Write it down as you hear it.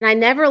And I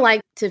never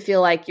like to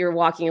feel like you're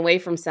walking away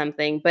from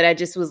something, but I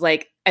just was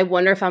like, I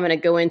wonder if I'm going to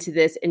go into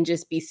this and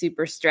just be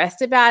super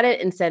stressed about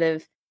it instead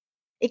of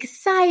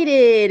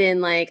excited and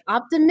like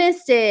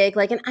optimistic.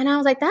 Like, and I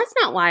was like, that's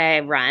not why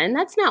I run.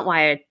 That's not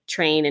why I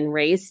train and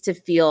race, to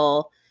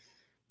feel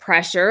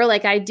pressure.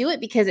 Like, I do it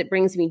because it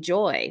brings me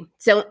joy.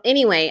 So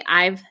anyway,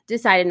 I've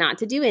decided not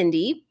to do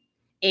Indy,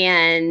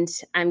 and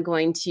I'm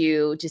going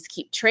to just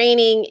keep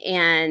training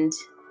and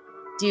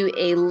do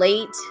a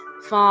late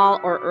fall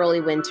or early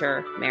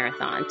winter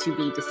marathon, to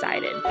be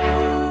decided.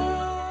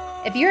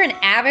 If you're an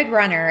avid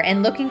runner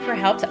and looking for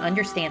help to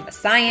understand the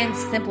science,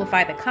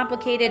 simplify the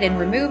complicated, and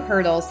remove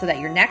hurdles so that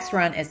your next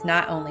run is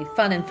not only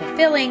fun and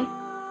fulfilling,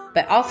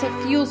 but also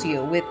fuels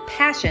you with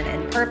passion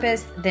and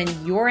purpose, then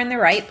you're in the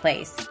right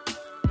place.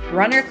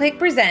 Runner Click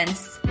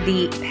presents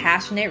The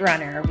Passionate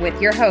Runner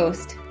with your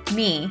host,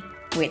 me,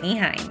 Whitney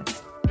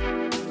Hines.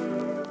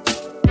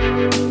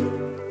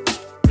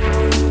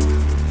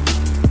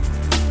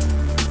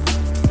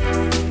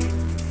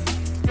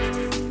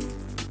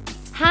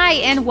 Hi,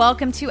 and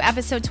welcome to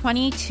episode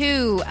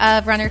 22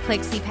 of Runner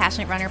Click's The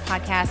Passionate Runner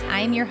podcast.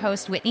 I'm your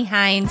host, Whitney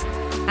Hines.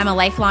 I'm a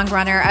lifelong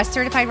runner, a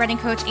certified running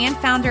coach, and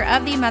founder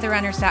of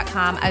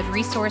themotherrunners.com, a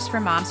resource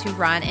for moms who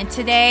run. And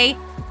today,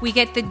 we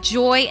get the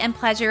joy and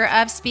pleasure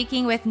of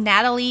speaking with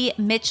Natalie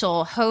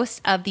Mitchell,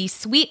 host of the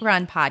Sweet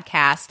Run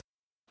podcast.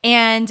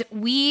 And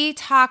we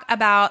talk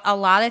about a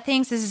lot of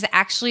things. This is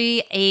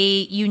actually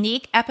a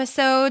unique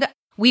episode.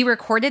 We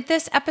recorded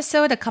this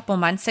episode a couple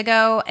months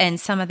ago, and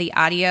some of the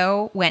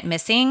audio went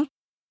missing,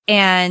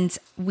 and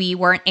we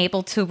weren't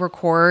able to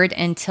record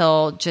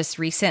until just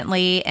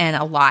recently, and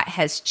a lot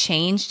has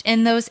changed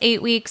in those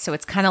 8 weeks, so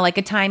it's kind of like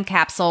a time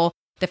capsule.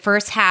 The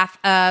first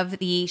half of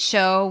the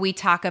show, we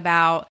talk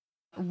about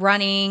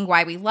running,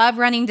 why we love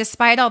running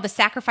despite all the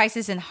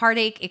sacrifices and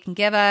heartache it can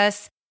give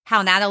us,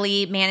 how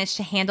Natalie managed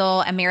to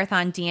handle a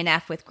marathon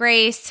DNF with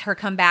grace, her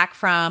comeback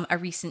from a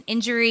recent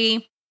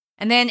injury.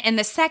 And then in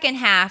the second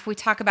half, we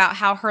talk about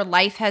how her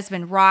life has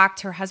been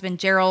rocked. Her husband,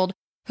 Gerald,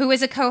 who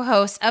is a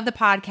co-host of the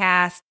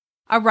podcast,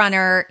 a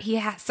runner,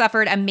 he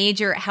suffered a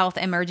major health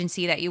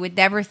emergency that you would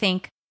never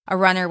think a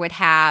runner would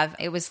have.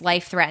 It was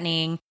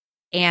life-threatening.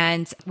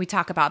 And we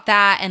talk about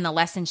that and the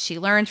lessons she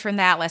learned from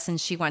that,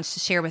 lessons she wants to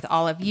share with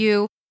all of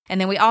you.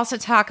 And then we also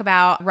talk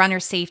about runner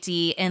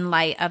safety in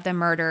light of the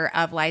murder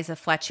of Liza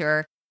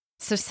Fletcher.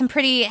 So some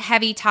pretty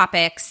heavy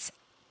topics.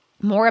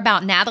 More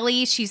about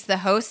Natalie. She's the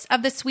host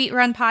of the Sweet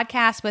Run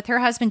podcast with her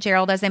husband,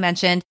 Gerald, as I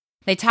mentioned.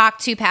 They talk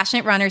to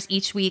passionate runners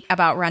each week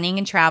about running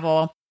and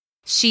travel.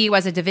 She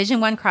was a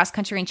Division I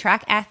cross-country and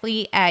track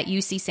athlete at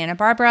UC Santa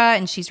Barbara,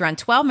 and she's run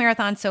 12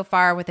 marathons so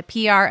far with a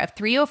PR of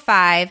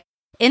 3:05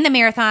 in the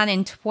marathon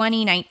in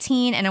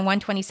 2019 and a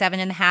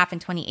 1:27.5 in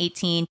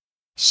 2018.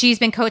 She's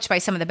been coached by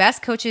some of the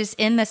best coaches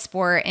in the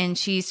sport, and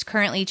she's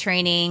currently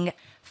training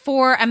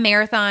for a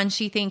marathon,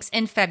 she thinks,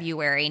 in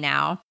February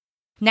now.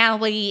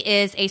 Natalie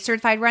is a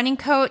certified running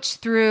coach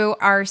through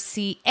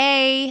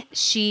RCA.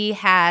 She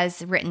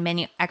has written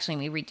many, actually,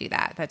 let me redo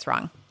that. That's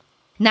wrong.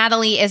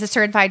 Natalie is a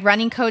certified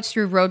running coach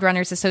through Road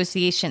Runners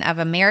Association of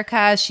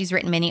America. She's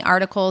written many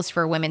articles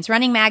for Women's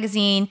Running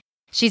Magazine.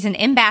 She's an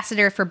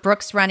ambassador for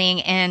Brooks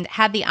Running and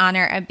had the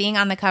honor of being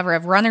on the cover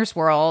of Runner's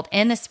World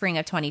in the spring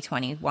of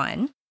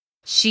 2021.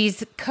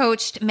 She's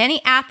coached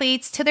many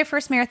athletes to their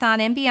first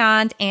marathon and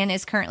beyond, and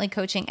is currently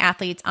coaching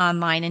athletes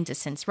online and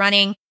distance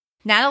running.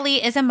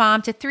 Natalie is a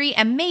mom to 3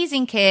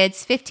 amazing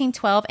kids, 15,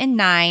 12, and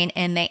 9,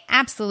 and they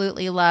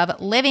absolutely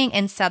love living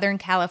in Southern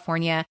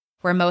California,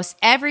 where most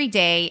every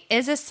day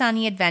is a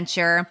sunny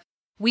adventure.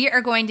 We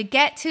are going to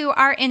get to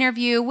our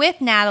interview with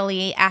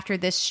Natalie after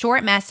this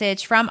short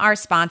message from our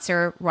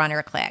sponsor,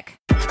 Runner Click.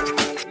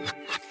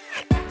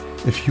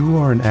 If you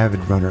are an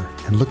avid runner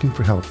and looking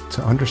for help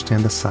to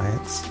understand the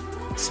science,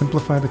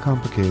 simplify the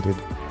complicated,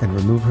 and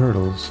remove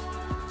hurdles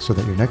so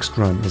that your next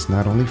run is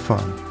not only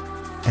fun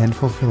and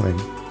fulfilling,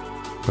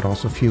 but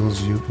also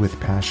fuels you with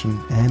passion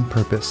and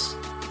purpose,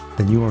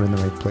 then you are in the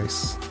right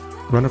place.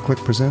 Runner Click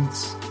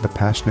presents The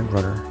Passionate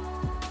Runner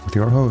with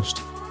your host,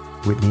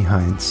 Whitney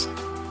Hines.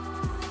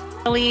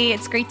 Natalie,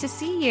 it's great to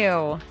see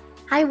you.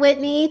 Hi,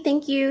 Whitney.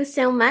 Thank you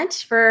so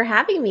much for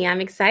having me.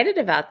 I'm excited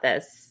about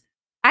this.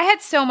 I had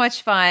so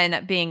much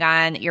fun being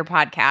on your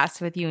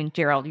podcast with you and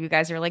Gerald. You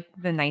guys are like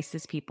the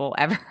nicest people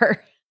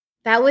ever.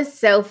 That was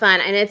so fun.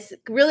 And it's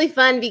really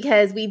fun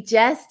because we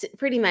just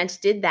pretty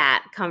much did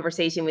that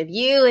conversation with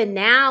you, and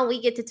now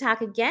we get to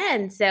talk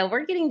again. So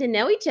we're getting to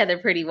know each other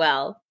pretty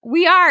well.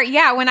 We are.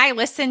 Yeah. When I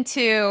listened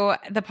to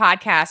the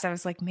podcast, I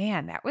was like,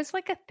 man, that was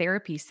like a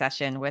therapy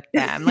session with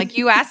them. Like,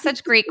 you asked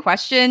such great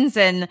questions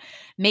and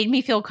made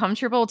me feel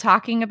comfortable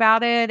talking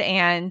about it.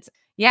 And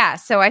yeah,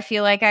 so I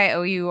feel like I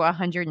owe you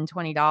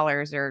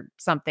 $120 or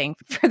something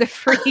for the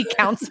free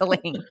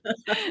counseling.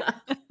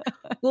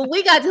 Well,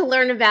 we got to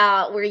learn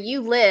about where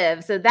you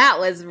live. So that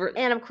was,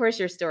 and of course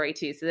your story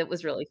too. So it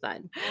was really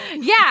fun.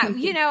 Yeah.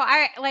 You know,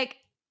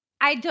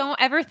 I don't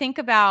ever think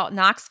about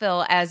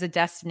Knoxville as a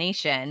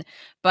destination,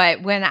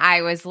 but when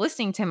I was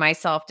listening to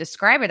myself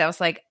describe it, I was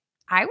like,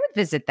 I would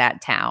visit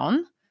that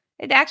town.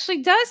 It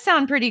actually does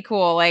sound pretty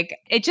cool. Like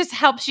it just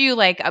helps you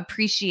like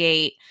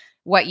appreciate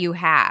what you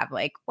have.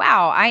 Like,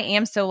 wow, I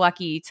am so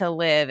lucky to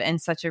live in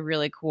such a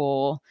really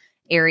cool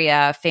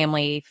area,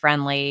 family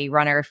friendly,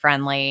 runner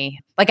friendly.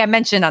 Like I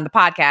mentioned on the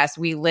podcast,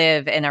 we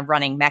live in a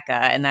running mecca,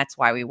 and that's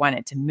why we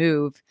wanted to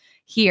move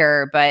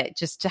here. But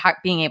just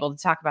being able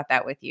to talk about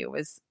that with you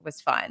was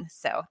fun.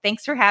 So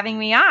thanks for having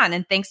me on,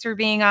 and thanks for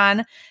being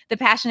on The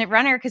Passionate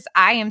Runner, because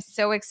I am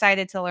so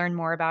excited to learn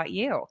more about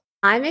you.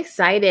 I'm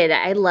excited.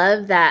 I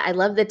love that. I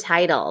love the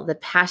title, The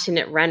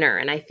Passionate Runner.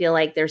 And I feel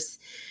like there's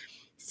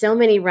so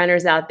many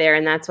runners out there,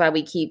 and that's why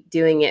we keep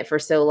doing it for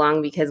so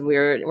long, because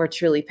we're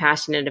truly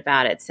passionate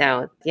about it.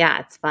 So yeah,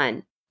 it's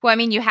fun. Well, I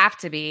mean, you have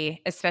to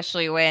be,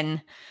 especially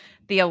when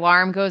the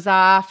alarm goes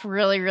off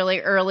really,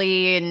 really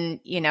early and,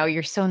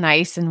 you're so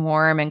nice and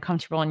warm and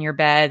comfortable in your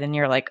bed. And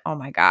you're like, oh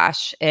my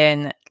gosh,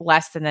 in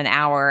less than an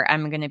hour,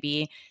 I'm going to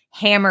be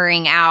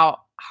hammering out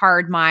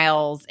hard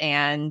miles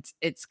and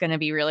it's going to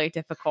be really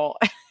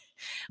difficult.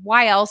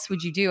 Why else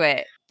would you do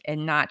it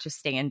and not just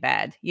stay in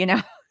bed,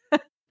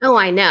 Oh,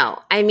 I know.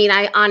 I mean,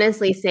 I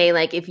honestly say,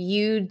 like, if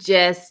you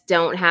just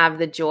don't have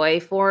the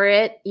joy for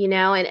it,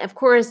 and of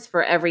course,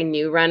 for every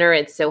new runner,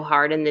 it's so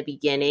hard in the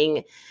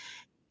beginning.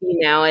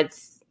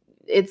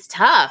 It's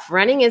tough.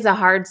 Running is a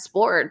hard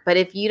sport, but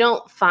if you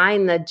don't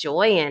find the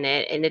joy in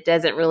it and it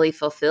doesn't really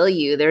fulfill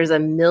you, there's a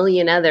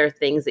million other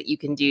things that you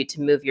can do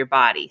to move your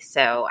body.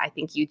 So I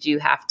think you do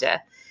have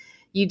to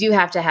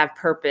have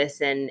purpose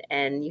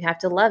and you have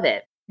to love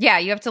it. Yeah,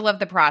 you have to love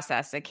the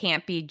process. It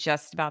can't be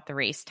just about the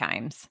race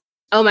times.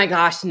 Oh my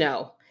gosh,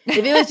 no.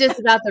 If it was just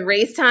about the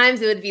race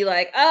times, it would be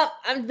like, oh,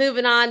 I'm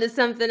moving on to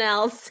something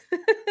else.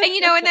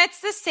 And that's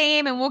the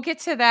same. And we'll get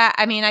to that.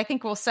 I mean, I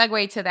think we'll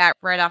segue to that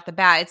right off the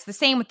bat. It's the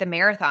same with the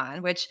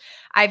marathon, which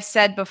I've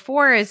said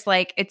before is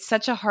like, it's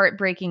such a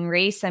heartbreaking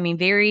race. I mean,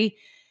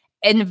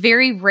 in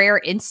very rare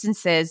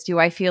instances do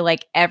I feel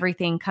like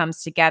everything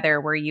comes together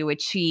where you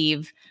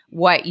achieve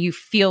what you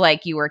feel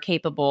like you are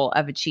capable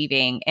of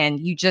achieving. And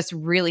you just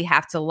really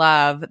have to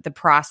love the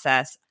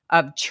process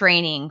of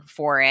training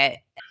for it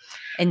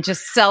and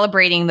just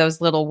celebrating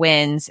those little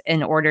wins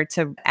in order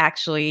to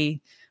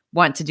actually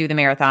want to do the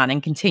marathon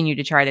and continue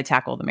to try to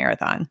tackle the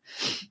marathon.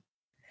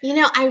 I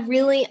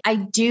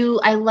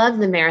love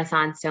the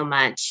marathon so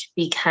much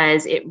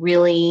because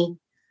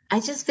I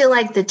just feel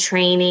like the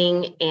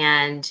training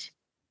and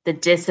the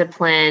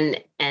discipline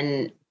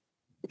and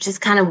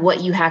just kind of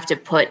what you have to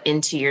put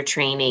into your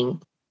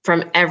training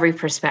from every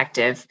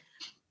perspective,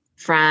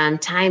 from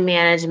time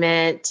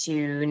management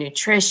to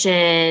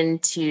nutrition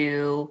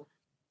to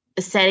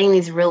setting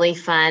these really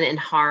fun and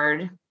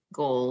hard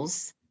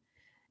goals.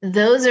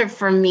 Those are,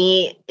 for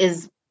me,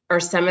 are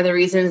some of the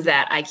reasons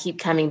that I keep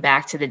coming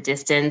back to the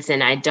distance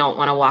and I don't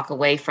want to walk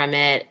away from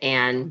it.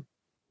 And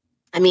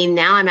I mean,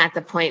 now I'm at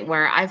the point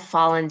where I've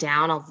fallen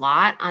down a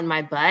lot on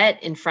my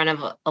butt in front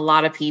of a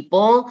lot of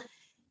people,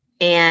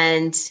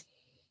 and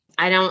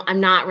I'm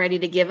not ready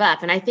to give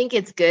up. And I think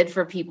it's good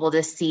for people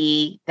to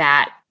see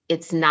that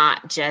it's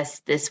not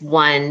just this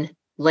one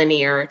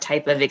linear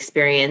type of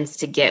experience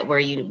to get where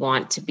you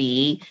want to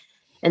be,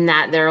 and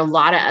that there are a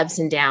lot of ups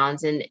and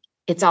downs, and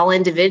it's all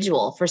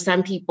individual. For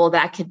some people,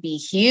 that could be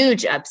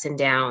huge ups and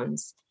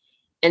downs.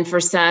 And for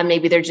some,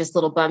 maybe they're just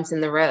little bumps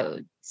in the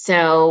road.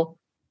 So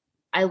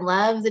I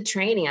love the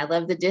training. I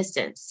love the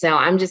distance. So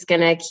I'm just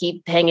going to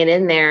keep hanging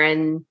in there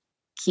and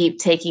keep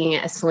taking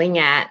a swing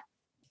at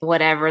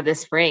whatever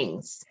this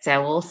brings.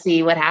 So we'll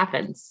see what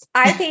happens.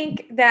 I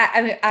think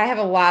that, I have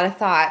a lot of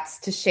thoughts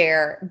to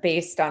share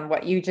based on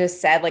what you just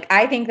said. Like,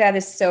 I think that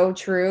is so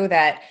true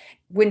that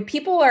when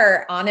people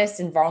are honest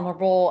and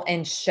vulnerable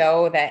and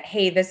show that,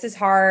 hey, this is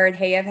hard.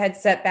 Hey, I've had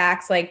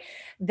setbacks. Like,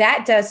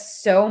 that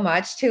does so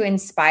much to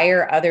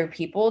inspire other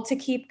people to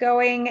keep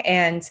going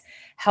and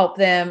help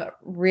them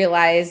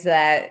realize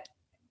that,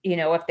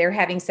 if they're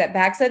having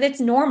setbacks, that it's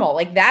normal.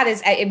 Like, that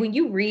is, when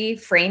you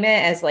reframe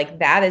it as like,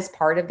 that is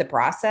part of the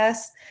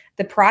process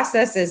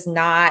is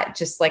not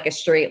just like a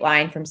straight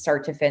line from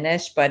start to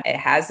finish, but it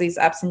has these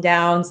ups and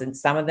downs, and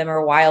some of them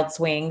are wild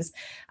swings.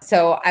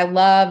 So I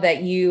love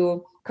that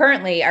you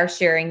currently are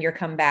sharing your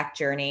comeback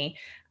journey.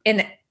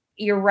 And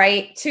you're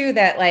right too,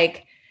 that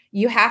like,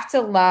 you have to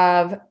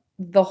love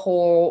the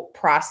whole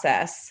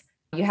process.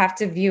 You have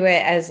to view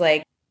it as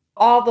like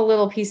all the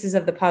little pieces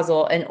of the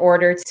puzzle in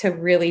order to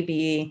really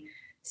be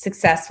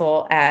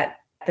successful at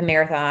the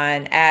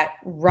marathon, at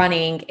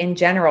running in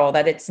general,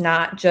 that it's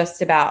not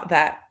just about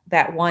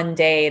that one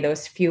day,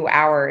 those few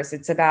hours.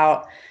 It's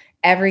about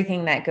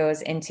everything that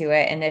goes into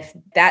it. And if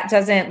that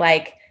doesn't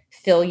like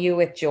fill you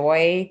with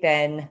joy,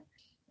 then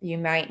you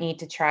might need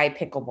to try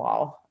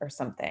pickleball or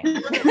something.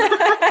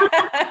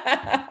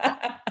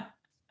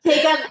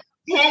 Take up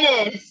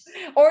tennis.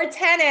 Or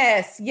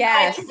tennis,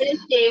 yes. My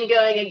tennis game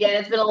going again.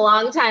 It's been a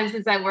long time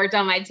since I worked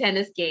on my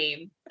tennis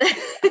game.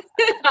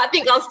 I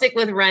think I'll stick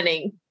with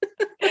running.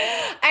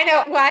 I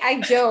know. Well,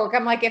 I joke.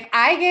 I'm like, if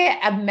I get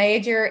a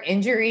major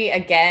injury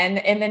again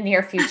in the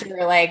near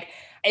future, like,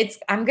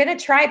 I'm going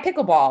to try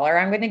pickleball, or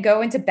I'm going to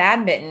go into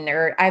badminton,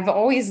 or I've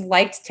always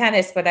liked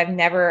tennis, but I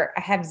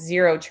have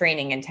zero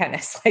training in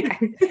tennis.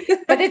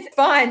 But it's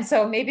fun.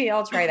 So maybe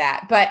I'll try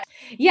that. But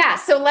yeah,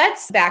 so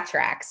let's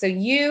backtrack. So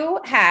you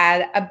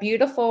had a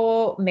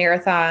beautiful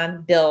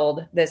marathon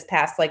build this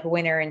past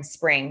winter and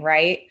spring,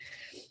 right?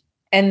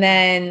 And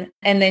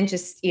then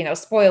just,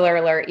 spoiler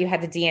alert, you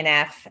had the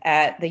DNF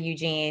at the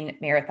Eugene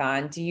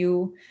Marathon. Do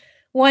you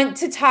want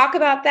to talk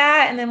about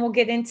that? And then we'll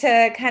get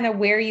into kind of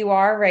where you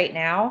are right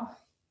now,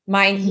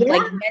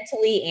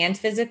 mentally and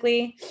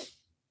physically.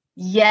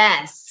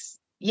 Yes.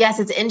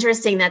 It's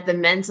interesting that the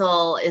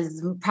mental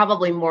is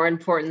probably more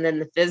important than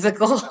the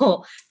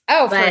physical.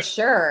 Oh, for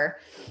sure.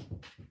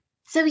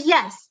 So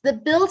yes, the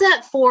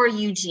buildup for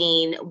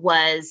Eugene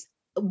was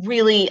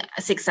really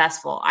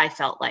successful, I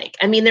felt like.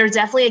 I mean, there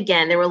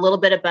were a little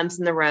bit of bumps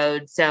in the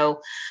road.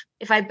 So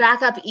if I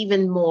back up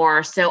even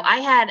more, so I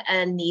had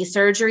a knee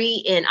surgery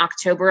in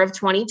October of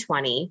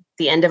 2020,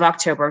 the end of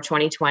October of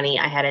 2020,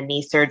 I had a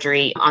knee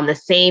surgery on the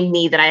same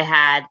knee that I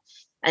had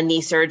a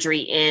knee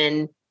surgery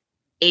in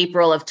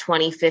April of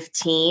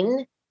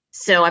 2015.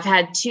 So I've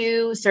had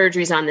 2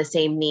 surgeries on the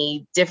same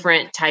knee,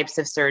 different types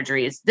of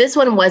surgeries. This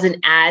one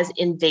wasn't as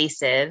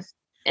invasive.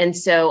 And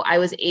so I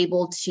was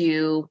able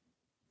to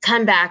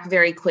come back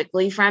very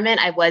quickly from it.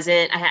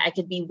 I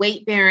could be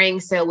weight bearing.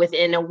 So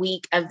within a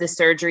week of the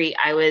surgery,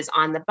 I was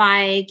on the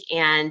bike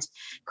and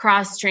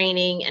cross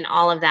training and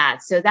all of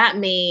that. So that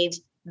made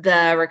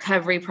the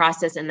recovery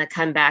process and the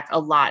comeback a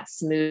lot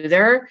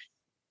smoother.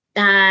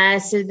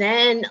 So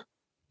then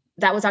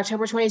that was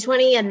October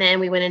 2020. And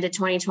then we went into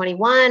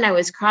 2021. I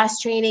was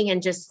cross training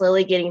and just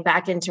slowly getting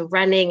back into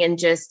running, and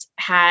just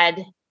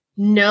had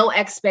no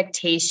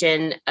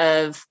expectation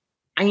of,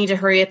 I need to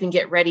hurry up and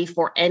get ready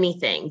for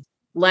anything.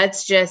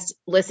 Let's just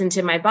listen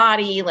to my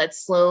body.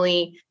 Let's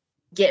slowly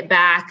get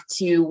back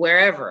to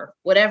whatever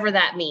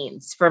that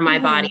means for my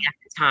body at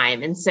the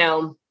time. And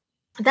so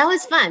that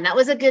was fun. That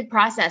was a good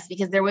process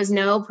because there was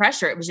no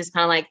pressure. It was just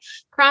kind of like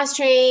cross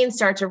train,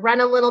 start to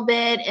run a little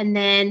bit, and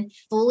then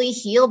fully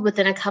healed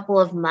within a couple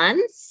of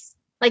months,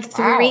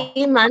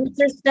 3 months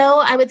or so.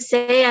 I would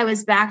say I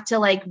was back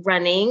to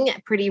running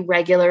pretty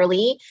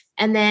regularly,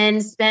 and then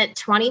spent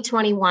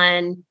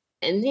 2021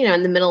 and,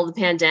 in the middle of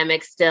the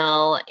pandemic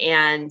still,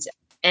 and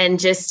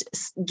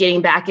just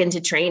getting back into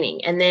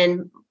training. And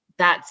then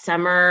that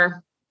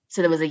summer,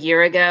 so that was a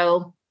year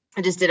ago,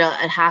 I just did a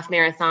half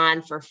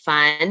marathon for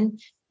fun,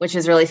 which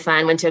was really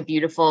fun. Went to a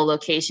beautiful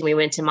location. We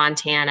went to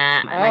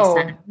Montana. My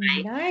son,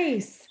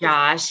 nice.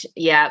 Josh.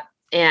 Yep.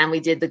 And we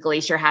did the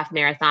Glacier Half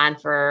Marathon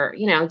for,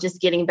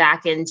 just getting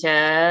back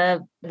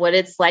into what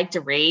it's like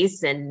to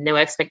race and no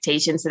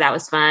expectations. So that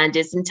was fun.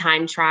 Did some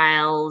time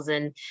trials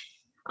and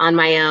on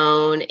my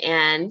own,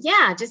 and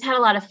just had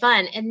a lot of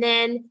fun. And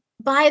then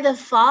by the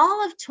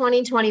fall of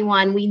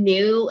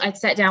 2021, I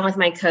sat down with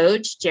my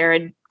coach.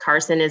 Jared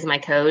Carson is my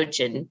coach,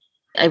 and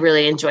I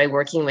really enjoy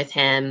working with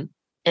him.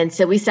 And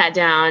so we sat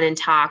down and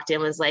talked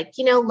and was like,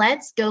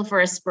 let's go for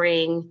a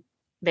spring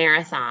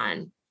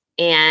marathon.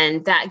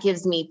 And that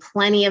gives me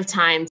plenty of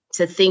time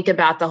to think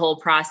about the whole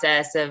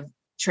process of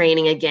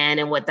training again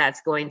and what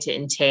that's going to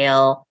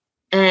entail.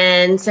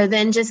 And so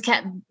then just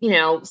kept,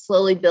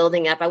 slowly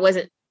building up. I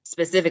wasn't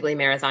specifically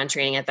marathon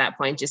training at that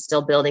point, just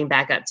still building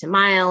back up to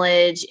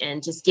mileage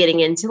and just getting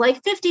into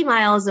 50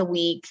 miles a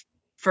week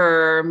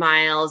for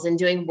miles and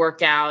doing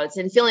workouts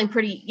and feeling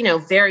pretty,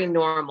 very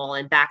normal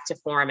and back to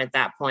form at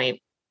that point.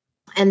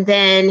 And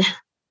then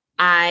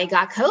I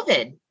got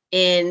COVID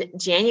in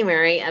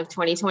January of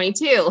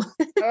 2022.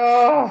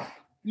 Oh,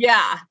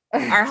 yeah.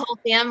 Our whole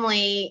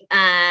family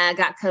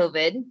got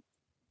COVID.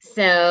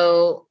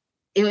 So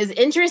it was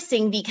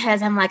interesting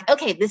because I'm like,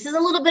 okay, this is a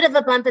little bit of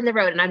a bump in the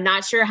road, and I'm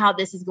not sure how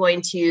this is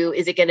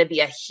is it going to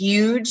be a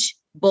huge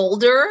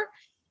boulder,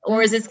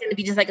 or is this going to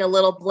be just a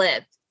little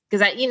blip?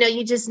 Because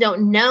you just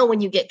don't know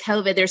when you get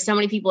COVID. There's so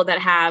many people that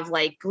have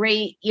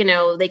great,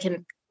 they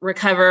can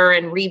recover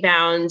and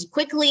rebound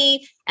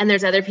quickly. And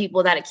there's other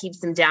people that it keeps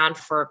them down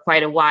for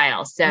quite a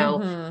while.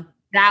 So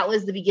that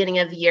was the beginning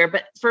of the year.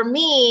 But for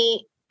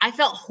me, I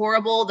felt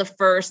horrible. The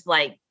first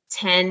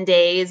 10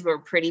 days were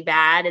pretty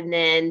bad. And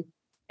then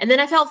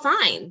I felt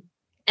fine.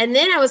 And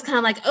then I was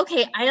kind of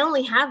okay, I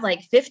only have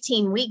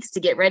 15 weeks to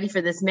get ready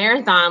for this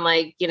marathon.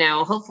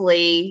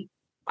 Hopefully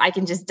I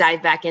can just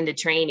dive back into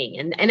training.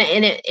 And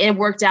it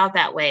worked out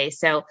that way.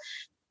 So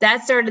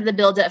that started the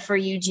buildup for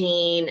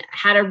Eugene.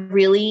 Had a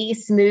really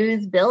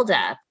smooth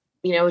buildup.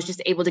 Was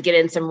just able to get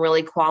in some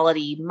really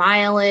quality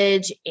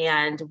mileage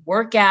and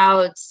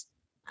workouts.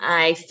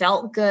 I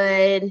felt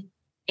good.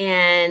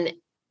 And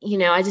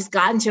I just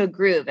got into a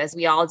groove, as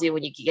we all do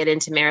when you get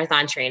into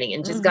marathon training,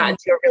 and just got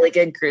into a really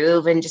good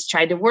groove and just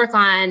tried to work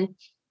on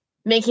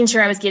making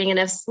sure I was getting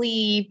enough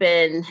sleep.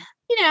 And,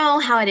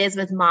 how it is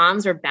with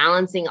moms, we're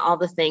balancing all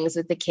the things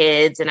with the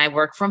kids, and I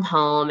work from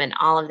home and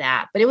all of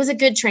that. But it was a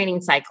good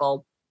training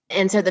cycle.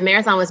 And so the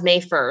marathon was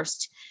May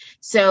 1st.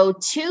 So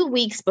 2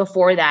 weeks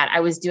before that, I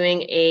was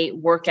doing a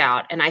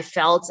workout, and I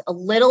felt a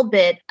little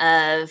bit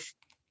of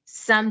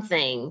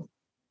something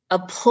a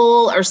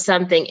pull or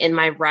something in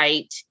my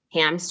right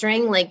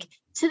hamstring, like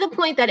to the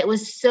point that it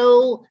was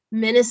so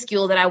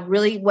minuscule that I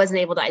really wasn't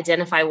able to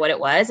identify what it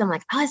was. I'm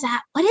like, what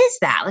is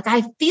that? Like,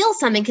 I feel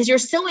something, because you're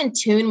so in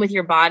tune with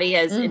your body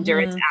as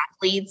endurance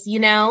athletes,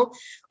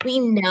 we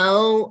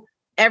know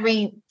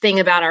everything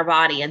about our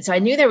body. And so I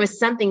knew there was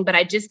something, but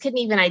I just couldn't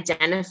even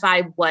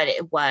identify what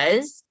it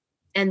was.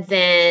 And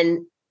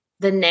then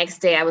the next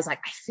day I was like,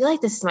 I feel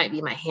like this might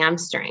be my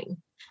hamstring,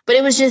 but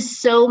it was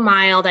just so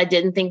mild. I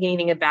didn't think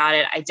anything about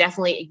it. I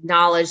definitely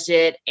acknowledged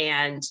it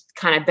and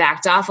kind of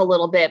backed off a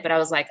little bit, but I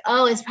was like,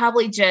 oh, it's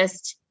probably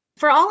just,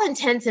 for all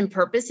intents and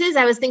purposes,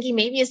 I was thinking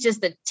maybe it's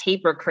just a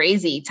taper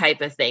crazy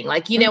type of thing.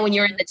 Like, when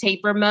you're in the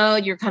taper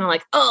mode, you're kind of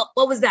like, oh,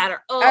 what was that?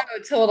 Or, oh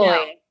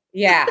totally.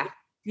 Yeah.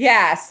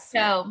 Yes.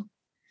 So,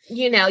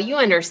 you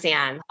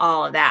understand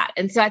all of that.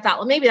 And so I thought,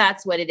 well, maybe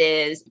that's what it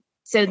is.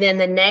 So then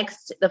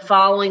the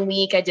following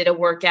week, I did a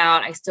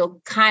workout. I still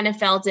kind of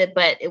felt it,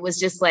 but it was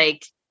just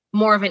like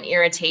more of an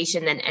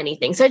irritation than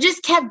anything. So I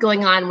just kept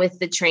going on with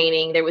the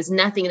training. There was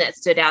nothing that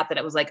stood out that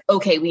I was like,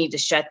 okay, we need to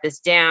shut this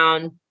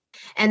down.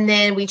 And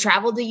then we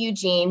traveled to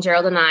Eugene.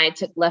 Gerald and I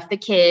left the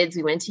kids.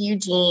 We went to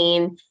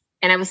Eugene.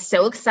 And I was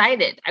so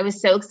excited.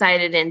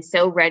 And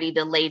so ready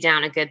to lay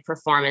down a good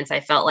performance. I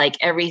felt like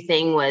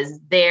everything was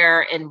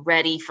there and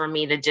ready for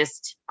me to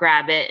just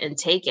grab it and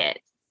take it.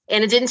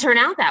 And it didn't turn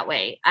out that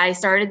way. I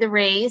started the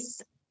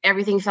race.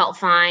 Everything felt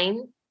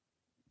fine.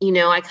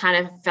 I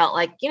kind of felt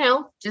like,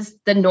 just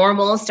the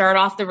normal start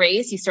off the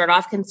race. You start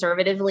off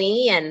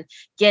conservatively and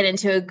get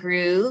into a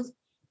groove.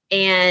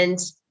 And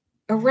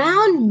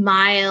around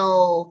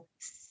mile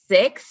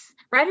 6,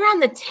 right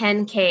around the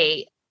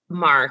 10K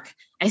mark,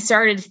 I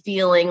started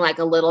feeling like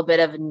a little bit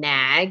of a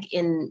nag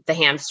in the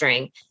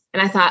hamstring.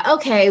 And I thought,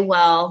 okay,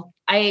 well,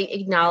 I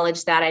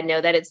acknowledge that. I know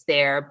that it's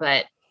there,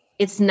 but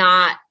it's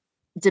not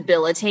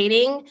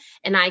debilitating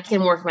and I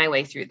can work my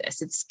way through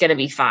this. It's going to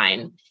be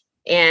fine.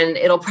 And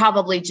it'll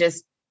probably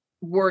just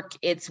work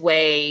its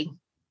way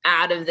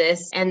out of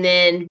this. And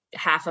then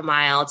half a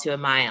mile to a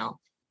mile.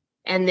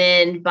 And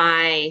then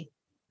by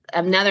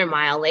another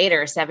mile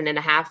later,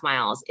 7.5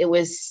 miles, it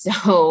was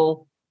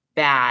so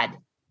bad.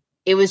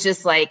 It was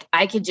just like,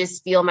 I could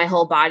just feel my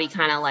whole body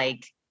kind of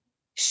like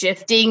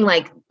shifting,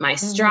 like my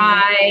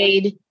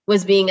stride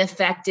was being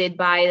affected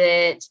by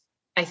it.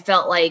 I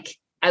felt like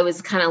I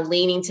was kind of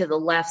leaning to the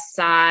left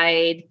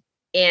side,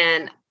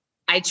 and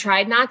I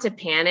tried not to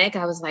panic.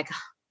 I was like,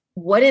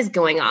 what is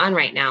going on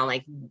right now?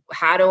 Like,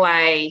 how do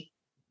I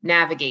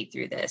navigate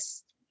through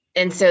this?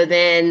 And so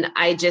then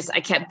I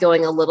kept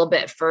going a little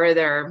bit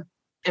further.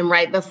 And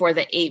right before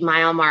the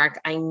 8-mile mark,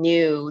 I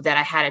knew that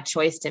I had a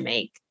choice to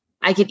make.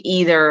 I could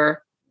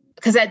either,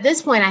 because at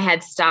this point I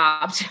had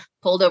stopped,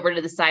 pulled over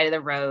to the side of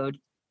the road,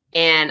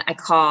 and I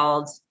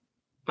called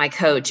my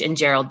coach and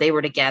Gerald. They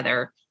were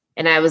together.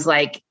 And I was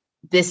like,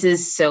 this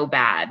is so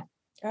bad.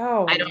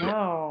 Oh, I don't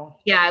know.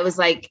 Yeah, I was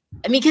like,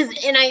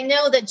 and I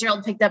know that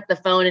Gerald picked up the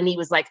phone and he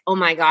was like, oh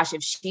my gosh,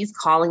 if she's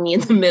calling me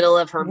in the middle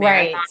of her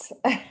marathon,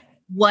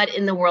 what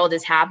in the world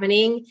is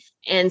happening?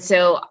 And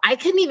so I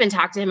couldn't even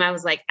talk to him. I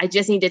was like, I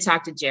just need to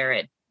talk to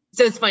Jared.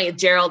 So it's funny,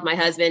 Gerald, my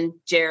husband,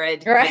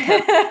 Jared. Right.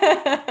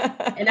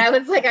 And I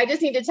was like, I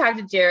just need to talk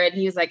to Jared.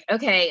 And he was like,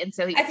 okay. And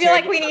so I feel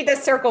like we need to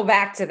circle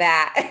back to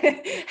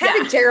that. How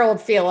did Gerald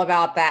feel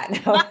about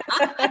that? No.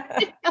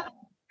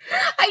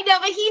 I know,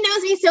 but he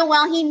knows me so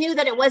well. He knew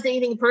that it wasn't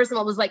anything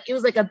personal. It was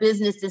like a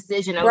business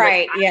decision.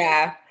 Right. Like,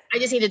 yeah. I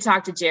just need to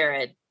talk to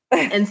Jared.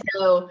 And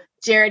so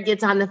Jared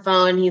gets on the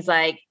phone. He's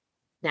like,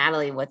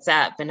 Natalie, what's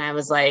up? And I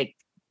was like,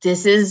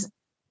 this is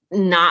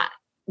not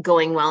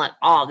going well at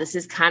all. This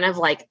is kind of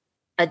like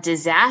a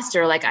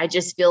disaster. Like, I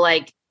just feel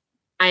like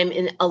I'm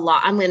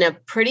in a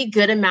pretty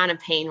good amount of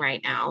pain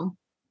right now.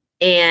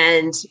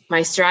 And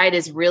my stride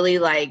is really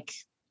like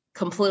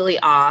completely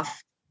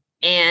off.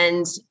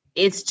 And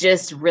it's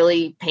just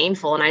really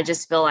painful. And I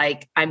just feel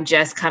like I'm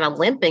just kind of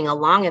limping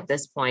along at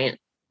this point.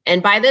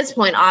 And by this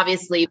point,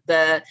 obviously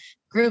the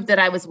group that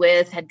I was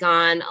with had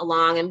gone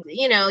along, and,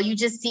 you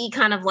just see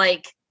kind of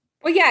like,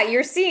 well, yeah,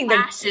 you're seeing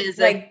flashes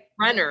like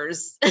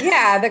runners.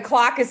 Yeah. The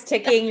clock is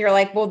ticking. You're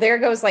like, well, there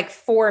goes like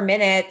 4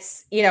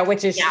 minutes,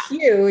 which is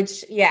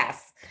huge. Yes.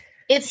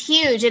 It's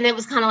huge. And it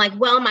was kind of like,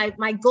 well,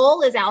 my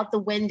goal is out the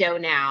window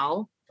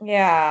now.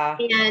 Yeah.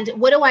 And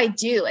what do I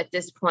do at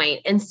this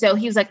point? And so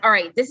he was like, all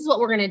right, this is what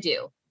we're going to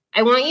do.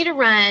 I want you to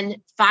run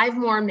 5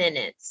 more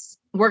minutes.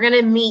 We're going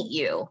to meet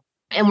you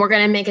and we're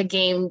going to make a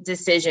game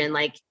decision.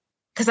 Like,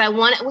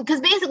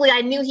 because basically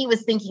I knew he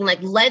was thinking like,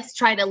 let's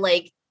try to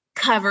like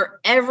cover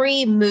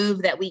every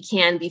move that we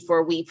can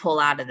before we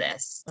pull out of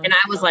this. And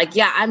I was like,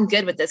 yeah, I'm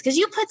good with this. Cause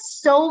you put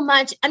so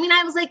much,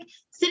 I was like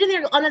sitting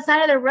there on the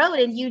side of the road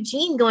in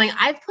Eugene going,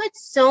 I've put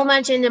so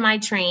much into my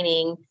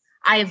training.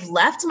 I've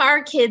left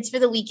our kids for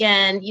the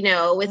weekend,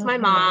 with my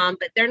mom,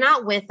 but they're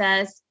not with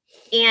us.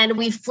 And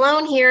we've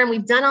flown here and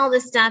we've done all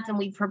this stuff and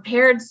we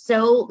prepared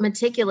so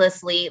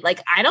meticulously.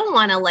 Like, I don't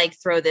want to like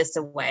throw this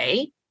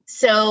away.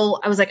 So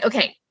I was like,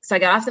 okay. So I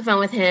got off the phone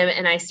with him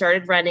and I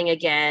started running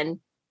again.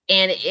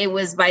 And it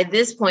was by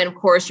this point, of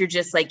course, you're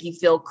just like, you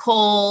feel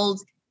cold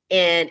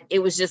And it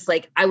was just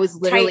like, I was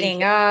literally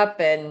tightening up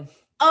and.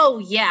 Oh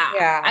yeah.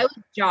 Yeah. I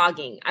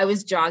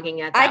was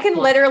jogging at that I can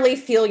point. literally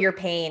feel your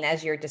pain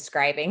as you're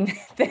describing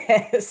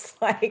this.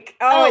 Like,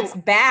 it's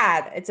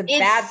bad. It's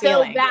bad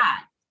feeling. So bad.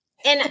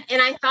 And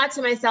I thought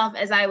to myself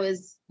as I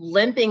was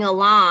limping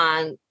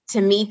along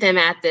to meet them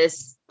at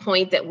this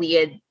point that we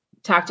had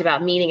talked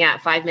about meeting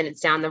at 5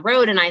 minutes down the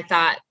road. And I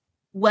thought,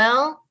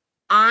 well,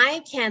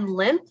 I can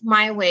limp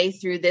my way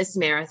through this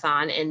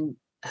marathon and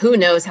who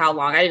knows how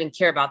long. I didn't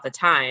care about the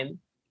time.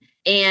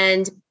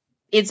 And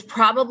it's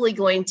probably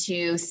going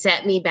to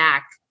set me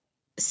back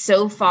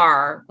so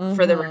far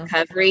for the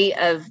recovery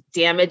of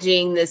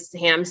damaging this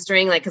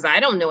hamstring. Like, cause I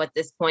don't know at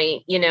this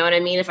point, you know what I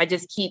mean? If I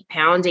just keep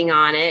pounding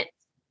on it,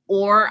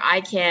 or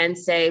I can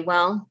say,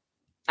 well,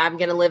 I'm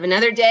going to live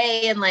another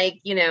day and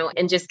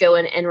and just go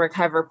in and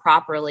recover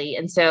properly.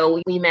 And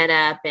so we met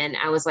up and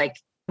I was like,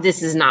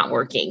 this is not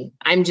working.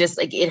 I'm just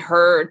like, it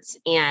hurts.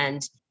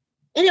 And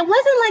it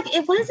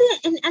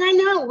wasn't, and I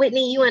know,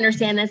 Whitney, you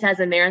understand this as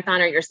a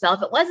marathoner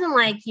yourself. It wasn't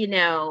like,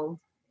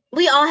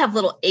 we all have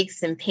little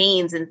aches and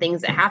pains and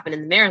things that happen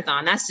in the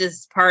marathon. That's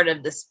just part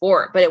of the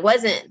sport. But it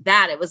wasn't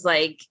that. It was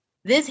like,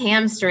 this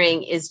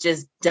hamstring is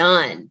just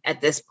done at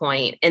this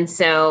point. And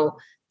so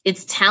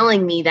it's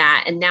telling me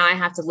that, and now I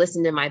have to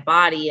listen to my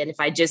body. And if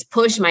I just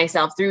push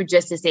myself through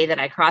just to say that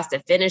I crossed a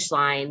finish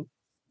line,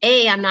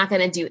 A, I'm not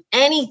going to do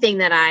anything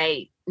that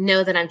I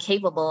know that I'm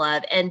capable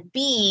of. And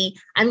B,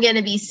 I'm going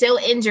to be so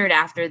injured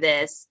after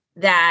this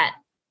that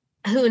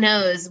who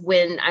knows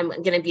when I'm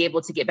going to be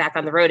able to get back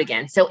on the road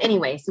again. So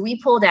anyway, so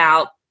we pulled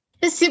out.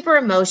 It's super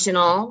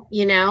emotional,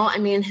 I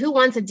mean, who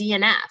wants a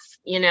DNF,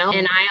 and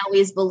I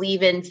always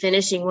believe in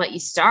finishing what you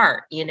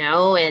start,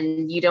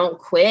 and you don't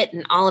quit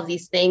and all of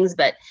these things,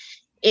 but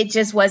it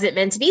just wasn't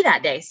meant to be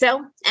that day.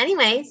 So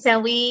anyway, so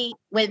we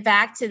went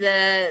back to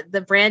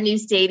the brand new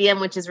stadium,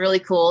 which is really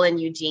cool in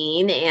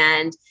Eugene.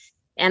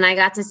 And I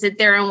got to sit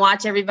there and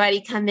watch everybody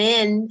come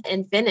in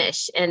and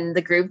finish. And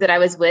the group that I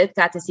was with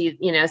got to see,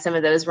 some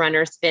of those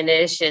runners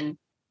finish. And,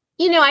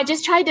 I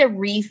just tried to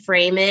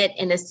reframe it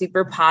in a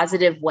super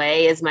positive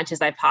way as much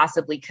as I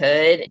possibly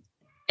could.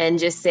 And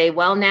just say,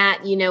 well,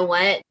 Nat, you know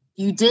what?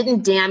 You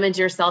didn't damage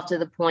yourself to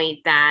the point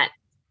that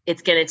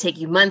it's going to take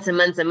you months and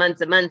months and months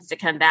and months to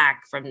come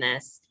back from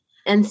this.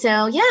 And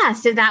so,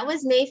 so that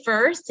was May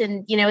 1st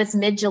and, it's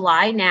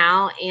mid-July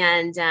now.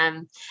 And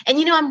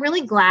I'm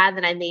really glad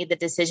that I made the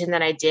decision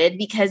that I did,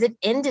 because it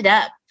ended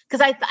up,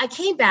 because I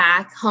came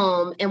back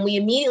home and we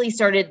immediately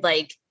started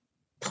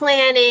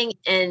planning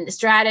and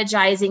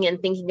strategizing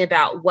and thinking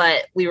about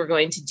what we were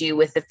going to do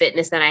with the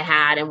fitness that I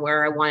had and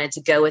where I wanted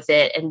to go with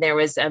it. And there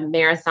was a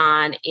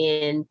marathon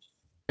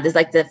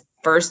the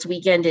first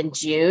weekend in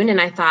June. And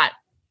I thought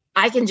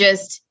I can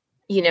just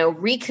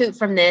recoup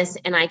from this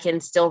and I can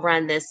still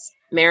run this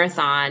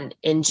marathon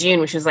in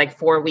June, which was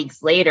 4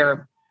 weeks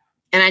later.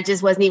 And I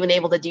just wasn't even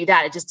able to do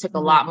that. It just took a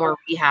lot more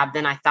rehab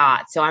than I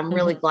thought. So I'm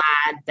really glad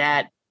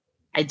that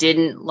I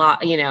didn't,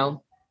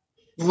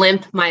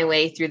 limp my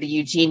way through the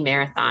Eugene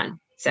Marathon.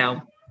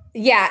 So.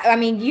 Yeah. I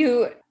mean,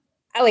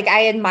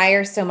 I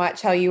admire so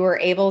much how you were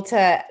able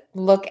to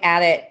look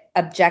at it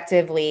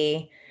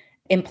objectively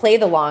and play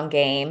the long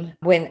game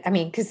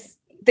because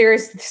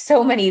there's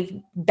so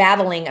many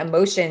battling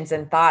emotions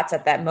and thoughts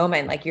at that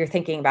moment. Like you're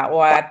thinking about,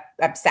 well,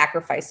 I've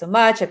sacrificed so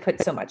much. I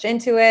put so much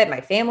into it.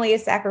 My family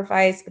is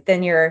sacrificed. But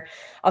then you're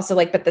also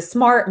but the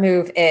smart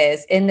move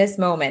is in this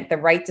moment, the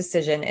right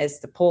decision is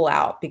to pull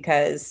out,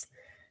 because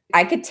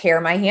I could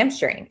tear my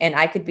hamstring and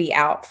I could be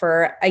out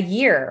for a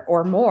year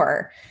or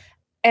more.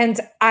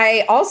 And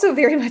I also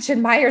very much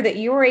admire that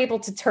you were able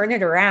to turn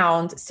it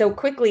around so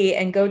quickly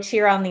and go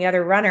cheer on the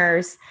other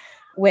runners,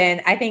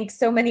 when I think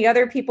so many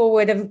other people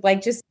would have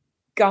just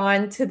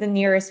gone to the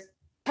nearest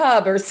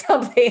pub or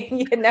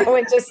something, and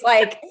just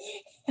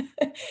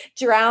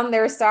drown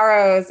their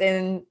sorrows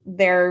in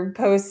their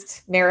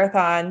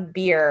post-marathon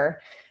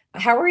beer.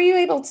 How were you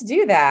able to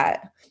do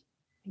that?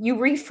 You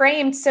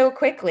reframed so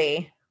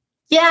quickly.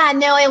 Yeah,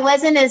 no, it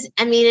wasn't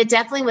it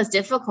definitely was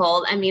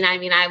difficult. I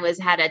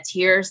had a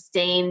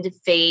tear-stained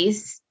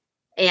face.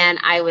 And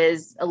I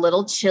was a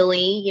little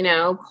chilly,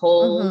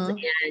 cold, and,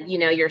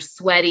 you're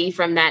sweaty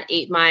from that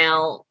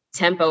 8-mile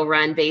tempo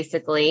run,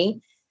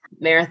 basically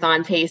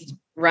marathon paced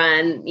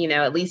run,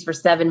 at least for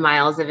 7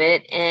 miles of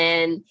it.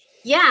 And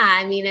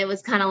it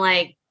was kind of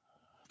I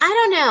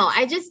don't know.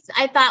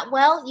 I thought,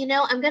 well,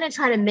 I'm going to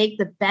try to make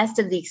the best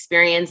of the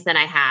experience that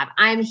I have.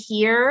 I'm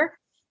here.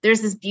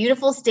 There's this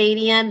beautiful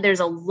stadium. There's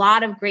a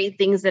lot of great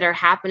things that are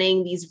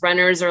happening. These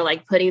runners are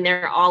putting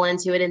their all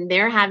into it and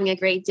they're having a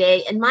great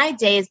day. And my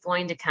day is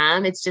going to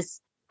come. It's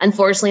just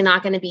unfortunately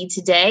not going to be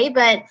today,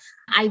 but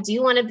I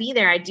do want to be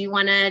there. I do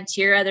want to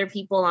cheer other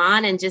people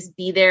on and just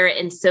be there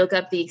and soak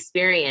up the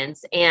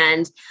experience.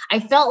 And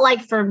I felt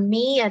like for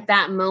me at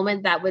that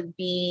moment, that would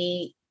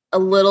be a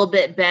little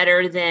bit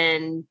better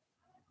than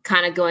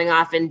kind of going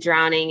off and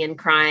drowning and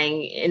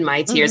crying in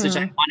my tears, which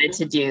I wanted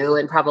to do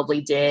and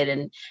probably did.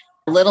 And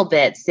a little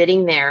bit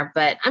sitting there,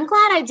 but I'm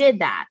glad I did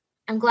that.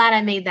 I'm glad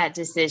I made that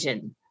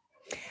decision.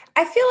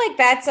 I feel like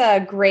that's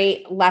a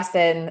great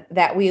lesson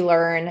that we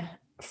learn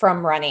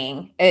from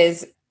running,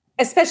 is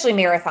especially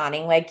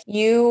marathoning. Like,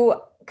 you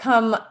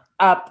come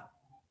up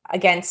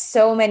against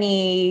so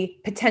many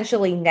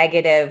potentially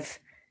negative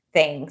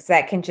things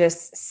that can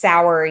just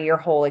sour your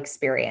whole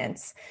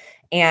experience.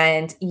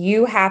 And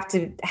you have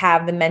to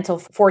have the mental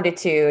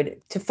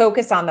fortitude to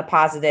focus on the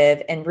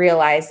positive and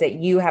realize that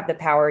you have the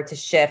power to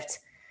shift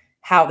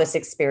how this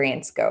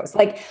experience goes.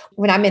 Like,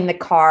 when I'm in the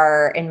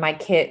car and my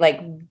kid,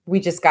 like, we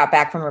just got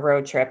back from a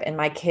road trip and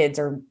my kids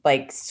are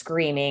like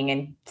screaming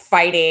and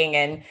fighting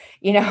and,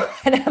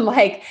 and I'm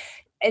like,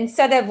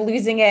 instead of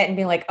losing it and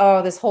being like,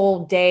 oh, this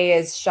whole day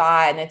is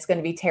shot and it's going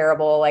to be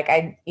terrible. Like,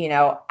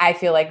 I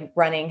feel like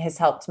running has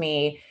helped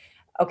me.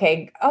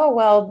 Okay. Oh,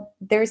 well,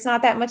 there's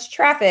not that much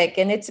traffic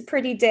and it's a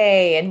pretty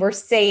day and we're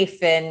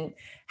safe, and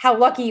how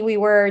lucky we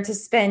were to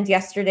spend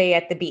yesterday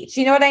at the beach.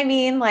 You know what I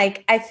mean?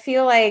 Like, I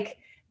feel like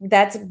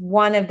that's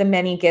one of the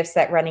many gifts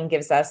that running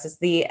gives us, is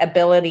the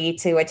ability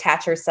to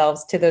attach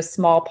ourselves to those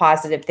small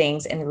positive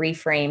things and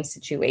reframe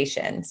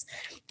situations,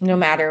 no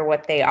matter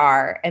what they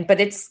are. But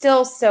it's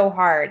still so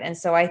hard. And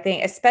so I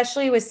think,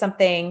 especially with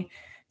something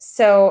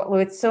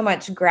with so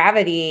much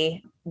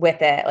gravity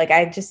with it, like,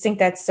 I just think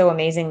that's so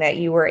amazing that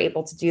you were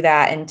able to do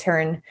that and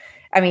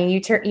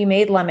you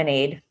made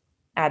lemonade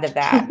out of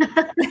that.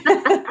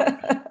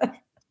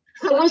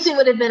 I wish it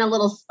would have been a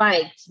little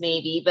spiked,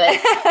 maybe, but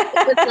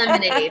it was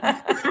lemonade.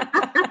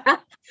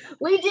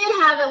 We did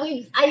have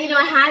it.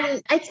 I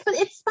hadn't.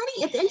 It's funny.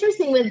 It's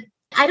interesting.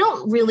 I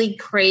don't really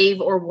crave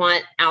or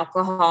want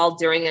alcohol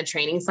during a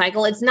training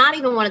cycle. It's not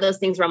even one of those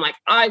things where I'm like,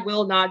 I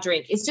will not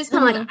drink. It's just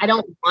kind of like, I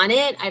don't want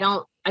it.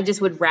 I just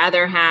would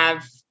rather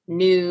have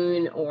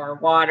Noon or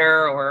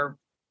water or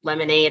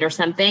lemonade or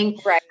something.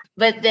 Right.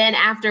 But then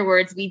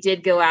afterwards we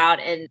did go out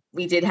and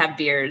we did have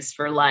beers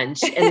for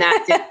lunch, and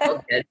that did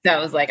feel good. So I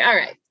was like, all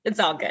right, it's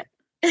all good.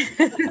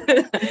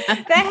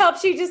 That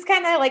helps you just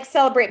kind of like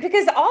celebrate,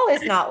 because all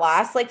is not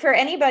lost. Like, for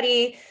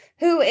anybody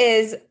who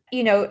is,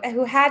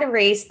 who had a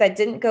race that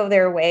didn't go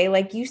their way,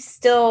 like, you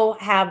still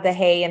have the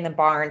hay in the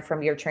barn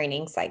from your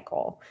training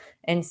cycle.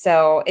 And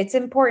so it's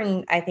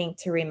important, I think,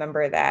 to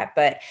remember that.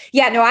 But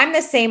yeah, no, I'm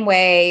the same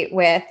way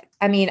with,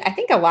 I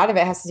think a lot of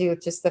it has to do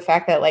with just the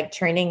fact that, like,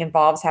 training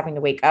involves having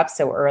to wake up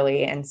so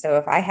early. And so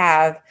if I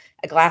have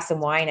a glass of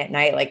wine at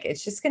night, like,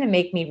 it's just going to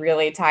make me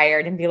really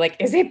tired and be like,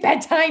 is it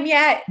bedtime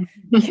yet?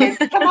 Kids,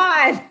 come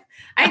on.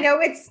 I know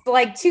it's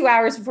like 2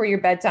 hours before your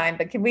bedtime,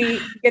 but can we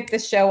get the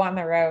show on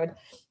the road?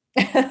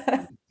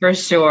 For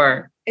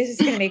sure. It's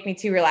just going to make me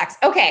too relaxed.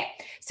 Okay.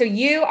 So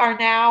you are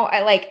now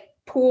at, like,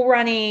 pool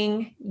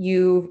running,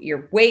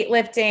 you're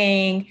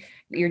weightlifting,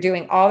 you're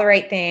doing all the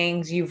right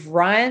things. You've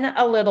run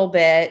a little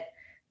bit.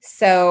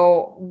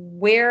 So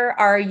where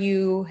are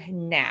you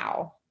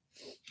now?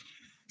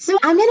 So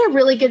I'm in a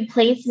really good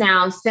place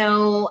now.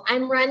 So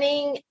I'm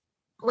running,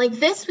 like,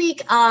 this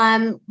week,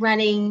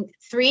 running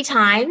 3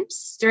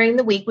 times during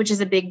the week, which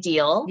is a big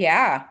deal.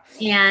 Yeah.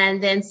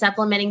 And then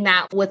supplementing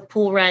that with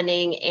pool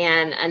running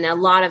and a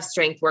lot of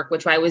strength work,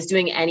 which I was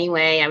doing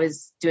anyway. I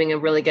was doing a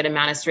really good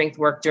amount of strength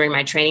work during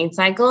my training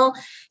cycle.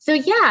 So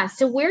yeah,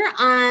 so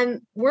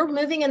we're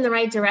moving in the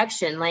right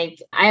direction.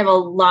 Like, I have a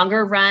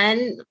longer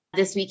run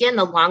this weekend,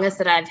 the longest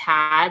that I've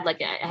had.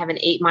 Like, I have an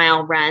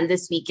 8-mile run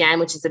this weekend,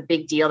 which is a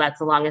big deal. That's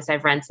the longest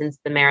I've run since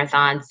the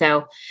marathon.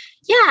 So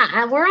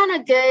yeah, we're on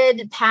a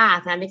good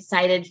path. I'm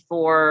excited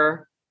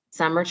for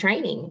summer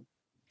training.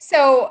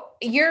 So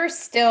you're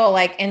still,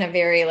 like, in a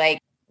very, like,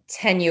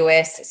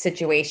 tenuous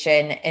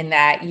situation in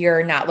that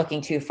you're not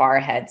looking too far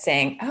ahead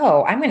saying,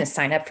 oh, I'm going to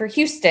sign up for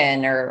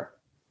Houston or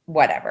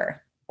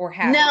whatever. Or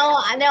have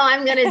No,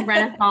 I'm going to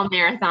run a fall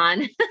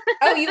marathon.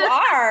 Oh, you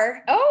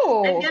are?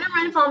 Oh. I'm going to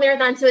run a fall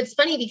marathon. So it's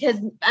funny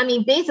because,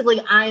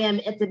 basically I am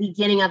at the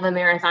beginning of a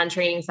marathon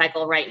training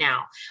cycle right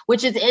now,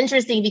 which is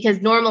interesting because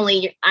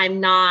normally I'm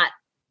not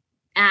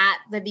at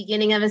the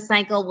beginning of a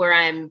cycle where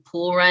I'm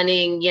pool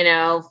running,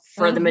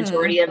 for the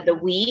majority of the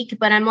week.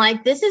 But I'm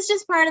like, this is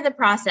just part of the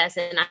process,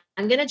 and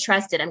I'm going to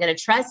trust it. I'm going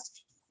to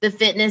trust the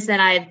fitness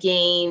that I've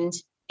gained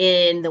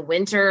in the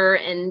winter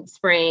and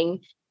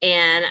spring.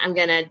 And I'm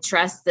going to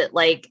trust that,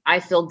 like,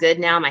 I feel good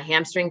now. My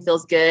hamstring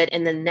feels good.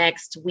 And the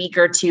next week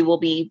or two will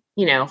be,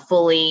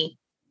 fully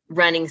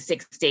running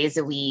 6 days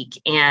a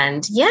week.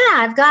 And yeah,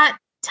 I've got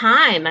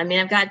time.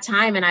 I've got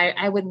time, and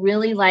I would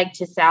really like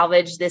to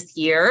salvage this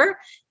year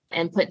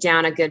and put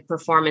down a good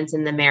performance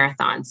in the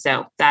marathon.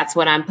 So that's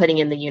what I'm putting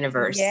in the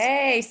universe.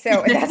 Yay.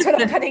 So that's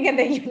what I'm putting in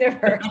the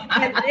universe.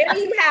 And there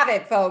you have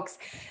it, folks.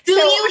 Do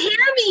you hear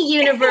me,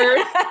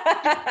 universe?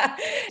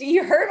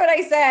 You heard what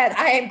I said.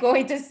 I am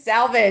going to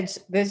salvage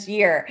this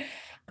year.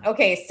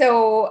 Okay.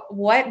 So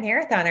what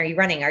marathon are you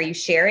running? Are you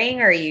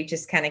sharing, or are you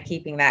just kind of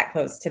keeping that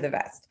close to the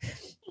vest?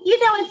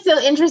 It's so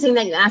interesting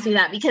that you asked me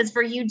that, because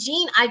for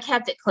Eugene, I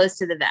kept it close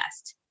to the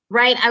vest.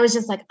 Right. I was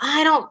just like,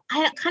 I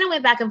kind of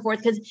went back and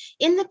forth, because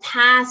in the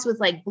past with,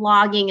 like,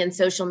 blogging and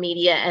social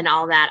media and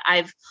all that,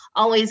 I've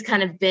always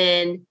kind of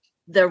been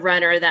the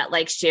runner that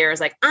like shares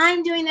like,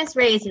 I'm doing this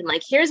race and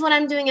like, here's what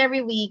I'm doing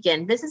every week.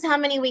 And this is how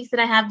many weeks that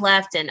I have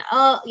left. And,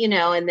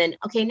 and then,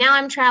 okay, now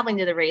I'm traveling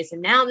to the race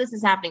and now this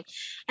is happening.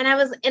 And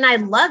I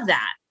love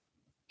that.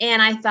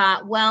 And I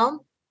thought,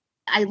 well,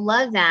 I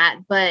love that,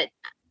 but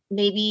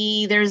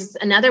maybe there's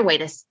another way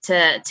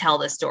to tell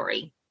the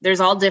story. There's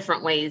all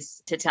different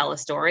ways to tell a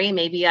story.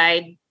 Maybe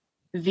I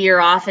veer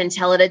off and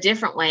tell it a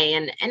different way.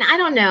 And I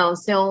don't know.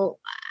 So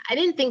I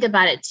didn't think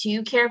about it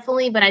too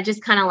carefully, but I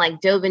just kind of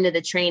like dove into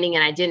the training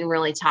and I didn't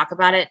really talk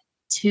about it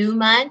too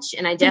much.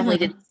 And I definitely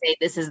didn't say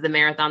this is the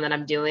marathon that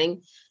I'm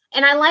doing.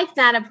 And I like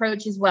that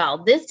approach as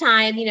well. This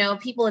time,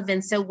 people have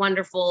been so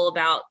wonderful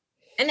about,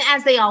 and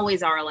as they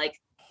always are, like,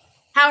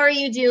 how are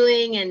you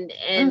doing? And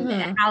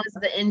how is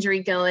the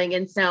injury going?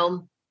 And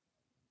so,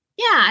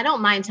 yeah, I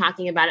don't mind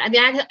talking about it. I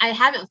mean, I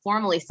haven't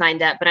formally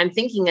signed up, but I'm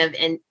thinking of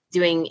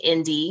doing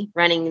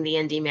running the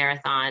Indy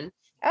Marathon.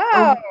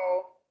 Oh,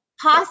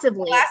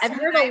 possibly. I've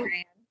heard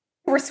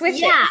we're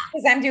switching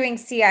because I'm doing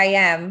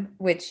CIM,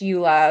 which you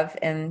love,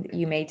 and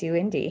you may do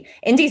Indy.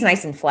 Indy's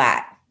nice and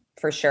flat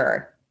for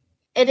sure.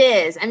 It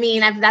is. I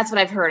mean, that's what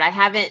I've heard. I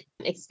haven't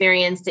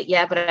experienced it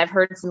yet, but I've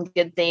heard some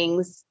good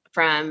things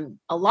from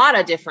a lot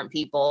of different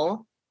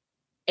people.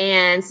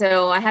 And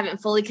so I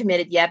haven't fully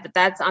committed yet, but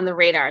that's on the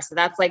radar. So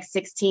that's like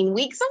 16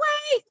 weeks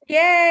away.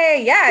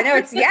 Yay. Yeah, no,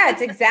 it's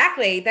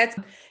exactly.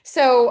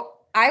 So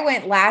I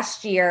went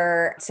last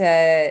year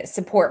to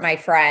support my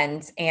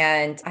friends,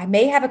 and I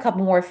may have a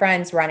couple more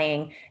friends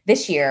running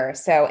this year.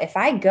 So if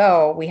I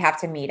go, we have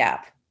to meet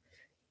up.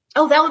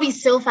 Oh, that would be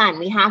so fun.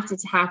 We have to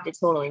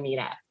totally meet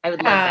up. I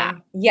would love that.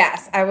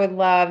 Yes, I would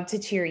love to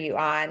cheer you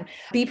on.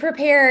 Be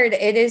prepared.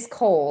 It is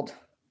cold.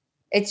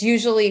 It's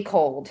usually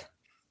cold.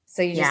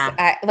 So you just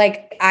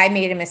I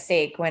made a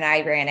mistake when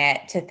I ran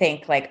it to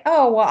think like,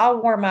 oh, well,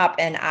 I'll warm up.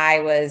 And I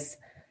was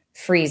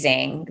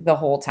freezing the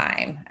whole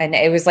time. And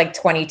it was like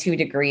 22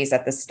 degrees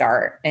at the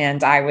start.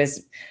 And I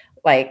was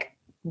like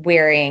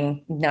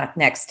wearing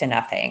next to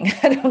nothing.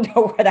 I don't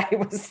know what I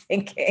was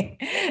thinking.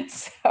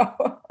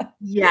 So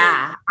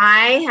yeah,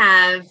 I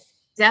have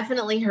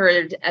definitely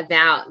heard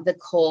about the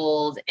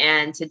cold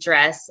and to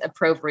dress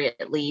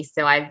appropriately.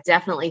 So I've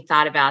definitely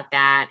thought about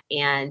that.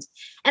 And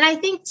I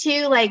think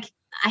too, like,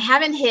 I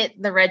haven't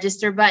hit the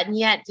register button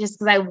yet, just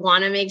because I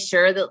want to make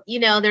sure that,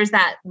 there's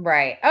that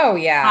right. Oh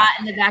yeah. thought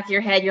in the back of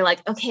your head. You're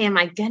like, okay, am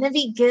I going to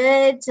be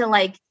good to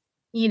like,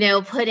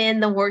 put in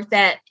the work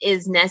that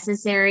is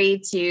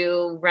necessary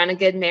to run a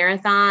good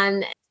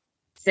marathon?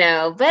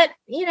 So, but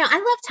I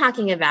love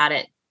talking about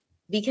it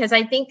because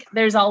I think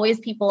there's always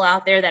people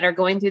out there that are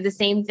going through the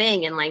same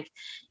thing. And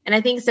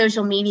I think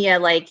social media,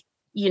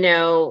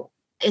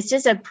 it's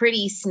just a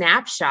pretty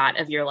snapshot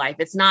of your life.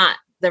 It's not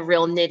the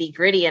real nitty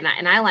gritty. And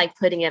I like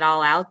putting it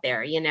all out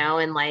there,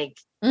 and like,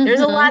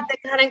 there's a lot that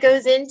kind of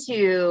goes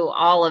into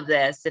all of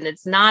this, and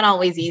it's not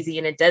always easy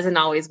and it doesn't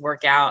always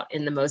work out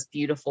in the most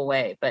beautiful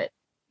way, but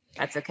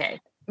that's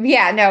okay.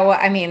 Yeah, no,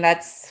 I mean,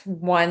 that's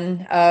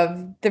one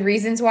of the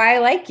reasons why I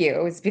like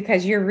you is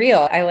because you're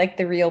real. I like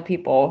the real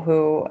people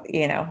who,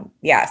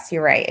 yes,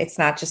 you're right. It's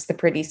not just the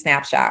pretty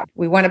snapshot.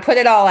 We want to put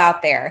it all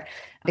out there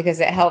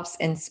because it helps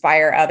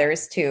inspire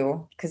others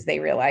too, because they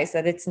realize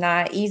that it's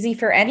not easy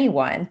for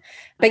anyone.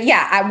 But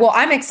yeah,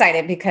 I'm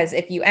excited because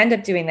if you end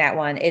up doing that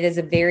one, it is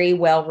a very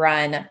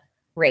well-run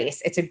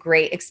race. It's a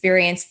great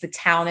experience. The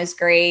town is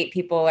great.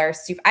 People are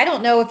super. I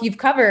don't know if you've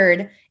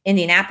covered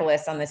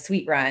Indianapolis on the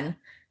Sweet Run,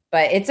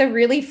 but it's a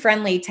really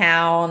friendly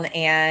town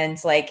and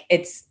like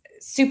it's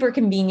super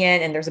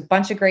convenient and there's a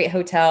bunch of great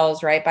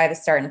hotels right by the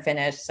start and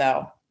finish.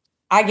 So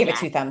I give it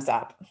 2 thumbs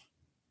up.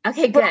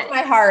 Okay, good. Broke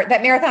my heart.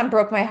 That marathon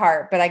broke my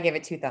heart, but I give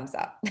it 2 thumbs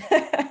up.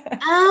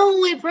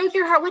 Oh, it broke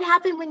your heart. What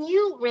happened when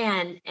you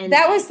ran? And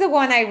that was the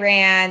one I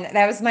ran.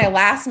 That was my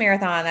last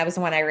marathon. That was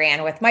the one I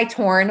ran with my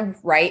torn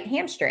right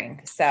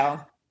hamstring. So.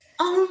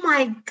 Oh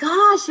my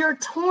gosh, your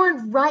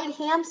torn right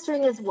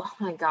hamstring is, oh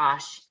my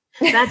gosh.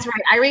 That's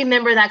right. I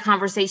remember that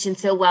conversation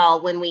so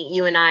well when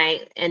you and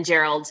I and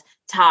Gerald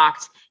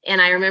talked.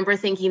 And I remember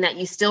thinking that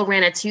you still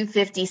ran a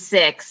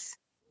 2:56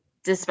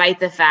 despite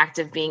the fact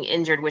of being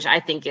injured, which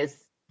I think is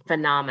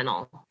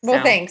phenomenal.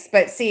 Well, thanks.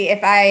 But see,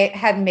 if I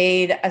had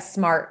made a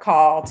smart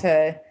call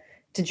to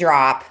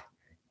drop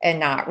and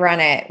not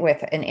run it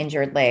with an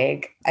injured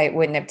leg, it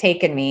wouldn't have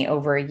taken me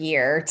over a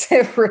year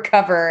to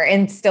recover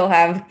and still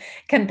have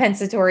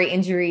compensatory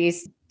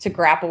injuries to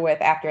grapple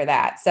with after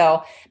that.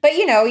 So, but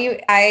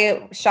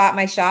I shot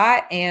my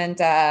shot and,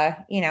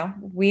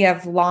 we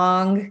have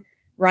long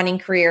running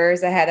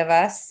careers ahead of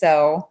us.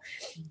 So,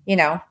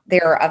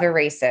 there are other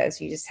races.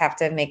 You just have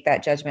to make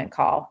that judgment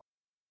call.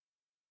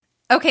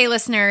 Okay,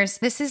 listeners,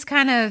 this is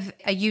kind of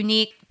a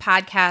unique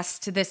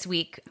podcast this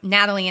week.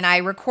 Natalie and I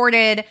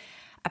recorded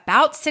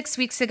about 6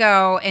 weeks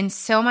ago, and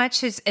so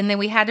much and then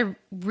we had to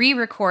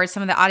re-record.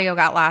 Some of the audio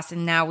got lost,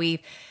 and now we're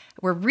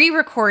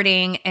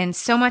re-recording, and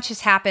so much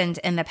has happened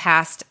in the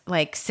past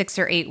like 6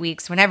 or 8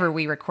 weeks, whenever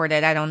we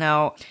recorded, I don't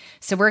know.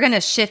 So we're going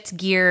to shift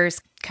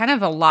gears kind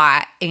of a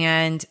lot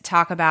and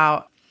talk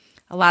about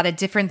a lot of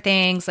different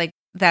things. Like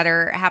that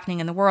are happening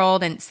in the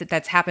world and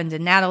that's happened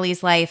in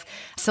Natalie's life.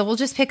 So we'll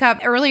just pick up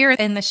earlier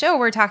in the show.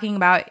 We're talking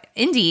about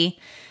Indy.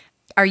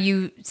 Are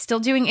you still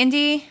doing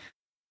Indy?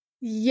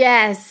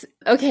 Yes.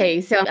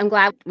 Okay. So I'm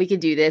glad we could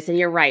do this. And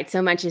you're right.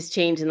 So much has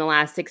changed in the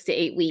last 6 to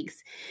 8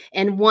 weeks.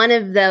 And one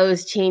of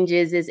those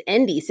changes is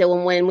Indy.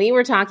 So when we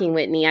were talking,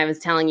 Whitney, I was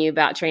telling you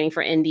about training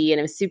for Indy, and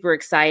I was super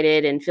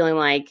excited and feeling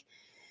like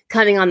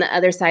coming on the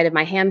other side of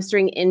my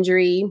hamstring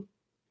injury,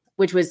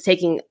 which was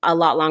taking a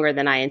lot longer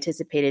than I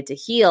anticipated to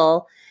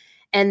heal.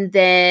 And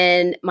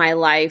then my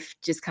life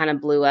just kind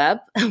of blew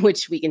up,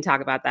 which we can talk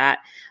about that.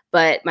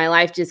 But my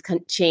life just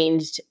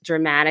changed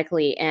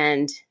dramatically.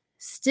 And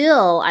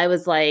still, I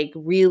was like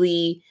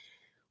really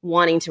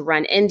wanting to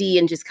run Indy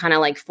and just kind of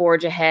like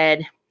forge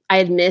ahead. I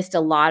had missed a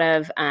lot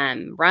of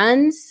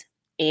runs,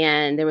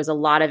 and there was a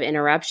lot of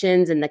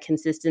interruptions, and the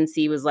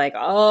consistency was like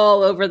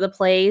all over the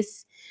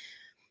place.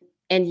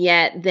 And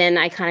yet then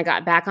I kind of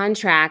got back on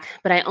track,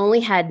 but I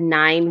only had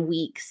 9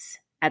 weeks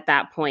at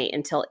that point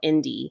until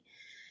Indy.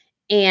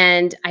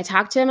 And I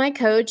talked to my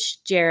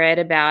coach, Jared,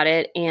 about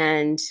it,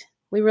 and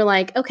we were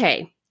like,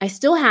 okay, I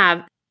still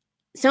have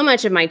so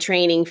much of my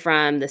training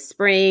from the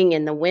spring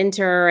and the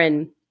winter,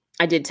 and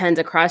I did tons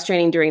of cross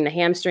training during the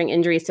hamstring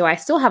injury. So I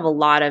still have a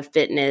lot of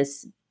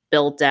fitness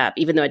built up,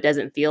 even though it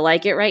doesn't feel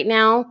like it right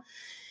now.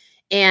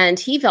 And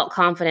he felt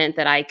confident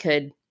that I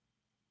could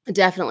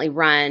definitely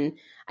run.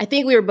 I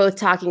think we were both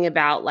talking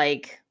about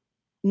like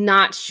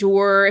not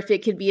sure if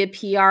it could be a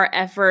PR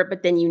effort,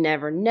 but then you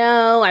never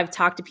know. I've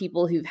talked to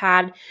people who've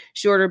had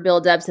shorter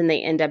buildups and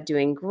they end up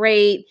doing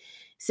great.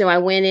 So I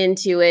went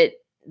into it,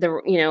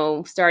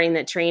 starting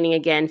that training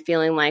again,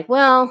 feeling like,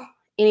 well,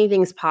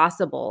 anything's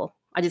possible.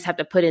 I just have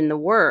to put in the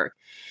work.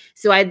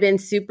 So I've been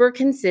super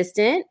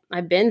consistent.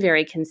 I've been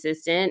very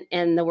consistent,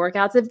 and the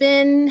workouts have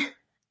been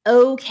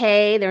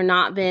okay. They're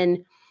not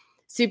been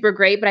super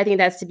great, but I think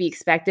that's to be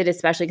expected,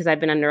 especially because I've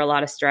been under a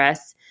lot of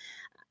stress,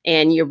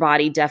 and your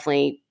body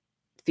definitely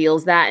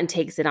feels that and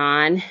takes it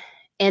on.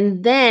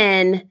 And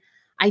then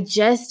I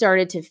just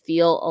started to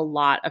feel a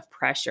lot of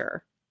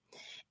pressure.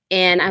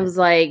 And I was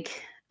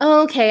like,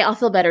 oh, okay, I'll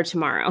feel better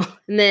tomorrow.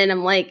 And then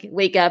I'm like,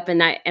 wake up,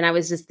 and I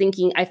was just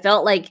thinking, I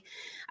felt like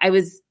I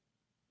was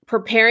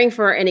preparing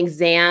for an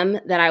exam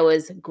that I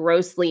was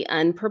grossly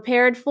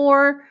unprepared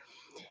for.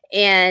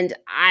 And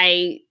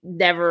I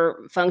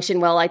never function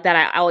well like that.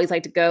 I always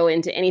like to go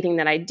into anything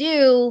that I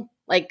do,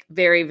 like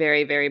very,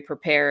 very, very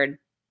prepared.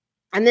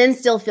 And then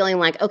still feeling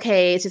like,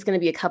 okay, it's just going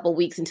to be a couple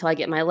weeks until I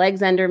get my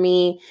legs under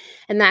me.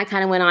 And that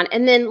kind of went on.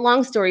 And then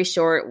long story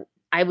short,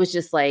 I was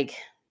just like,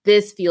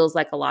 this feels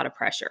like a lot of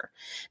pressure.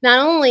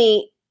 Not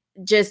only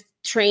just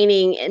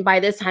training, and by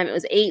this time it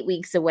was 8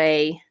 weeks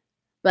away,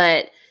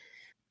 but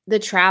the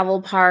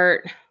travel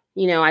part,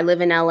 I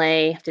live in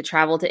LA, have to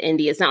travel to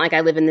Indy. It's not like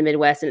I live in the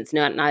Midwest and it's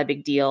not a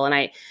big deal.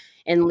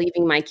 And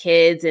leaving my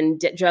kids and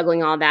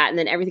juggling all that. And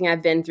then everything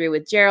I've been through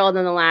with Gerald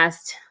in the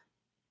last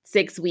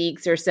 6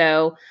 weeks or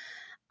so,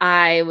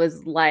 I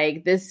was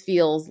like, this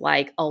feels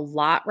like a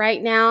lot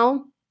right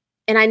now.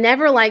 And I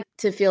never like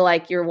to feel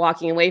like you're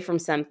walking away from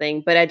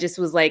something, but I just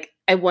was like,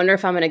 I wonder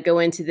if I'm going to go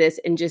into this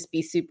and just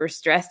be super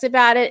stressed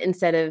about it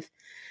instead of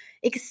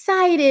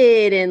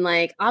excited and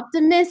like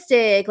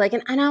optimistic. Like,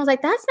 and I was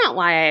like, that's not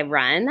why I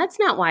run. That's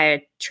not why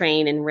I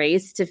train and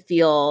race, to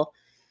feel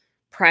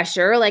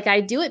pressure. Like, I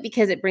do it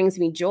because it brings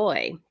me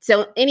joy.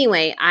 So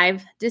anyway,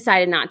 I've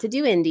decided not to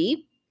do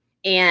Indy,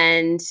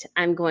 and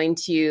I'm going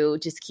to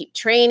just keep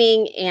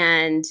training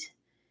and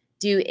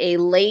do a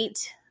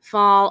late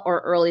fall or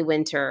early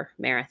winter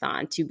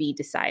marathon, to be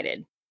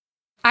decided.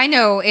 I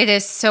know it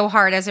is so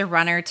hard as a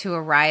runner to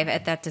arrive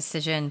at that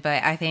decision,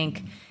 but I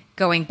think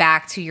going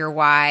back to your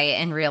why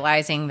and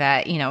realizing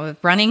that,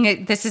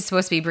 running, this is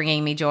supposed to be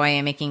bringing me joy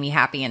and making me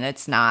happy, and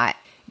it's not,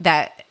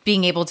 that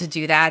being able to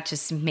do that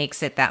just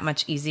makes it that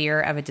much easier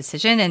of a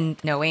decision.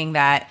 And knowing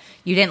that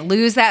you didn't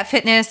lose that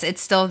fitness,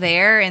 it's still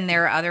there, and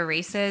there are other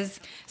races.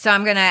 So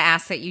I'm going to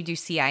ask that you do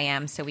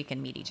CIM so we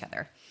can meet each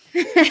other.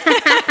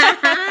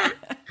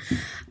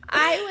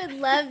 I would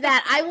love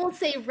that. I will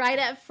say right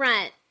up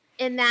front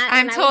in that.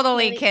 I'm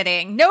totally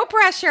kidding. No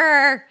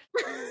pressure.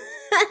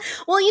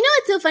 Well,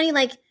 it's so funny.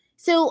 Like,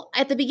 so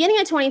at the beginning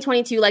of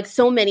 2022, like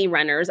so many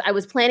runners, I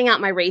was planning out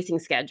my racing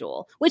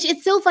schedule, which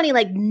it's so funny.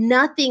 Like,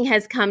 nothing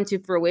has come to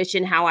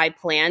fruition how I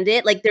planned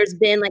it. Like, there's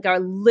been like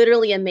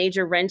literally a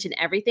major wrench in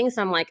everything.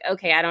 So I'm like,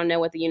 okay, I don't know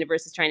what the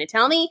universe is trying to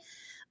tell me.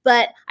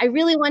 But I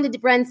really wanted to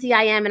run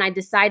CIM, and I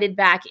decided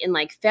back in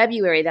like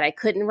February that I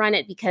couldn't run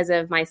it because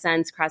of my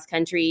son's cross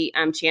country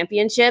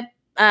championship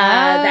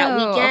that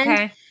weekend.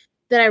 Okay.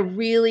 That I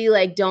really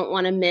like don't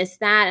want to miss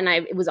that, and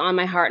it was on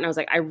my heart, and I was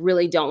like, I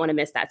really don't want to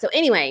miss that. So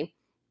anyway,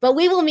 but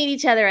we will meet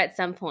each other at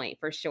some point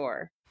for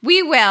sure.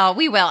 We will,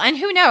 and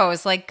who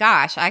knows? Like,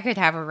 gosh, I could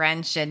have a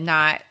wrench and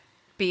not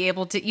be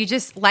able to.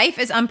 Life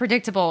is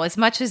unpredictable. As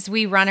much as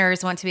we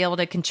runners want to be able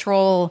to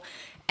control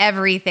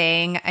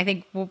everything, I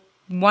think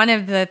one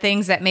of the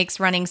things that makes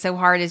running so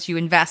hard is you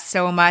invest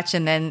so much,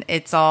 and then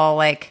it's all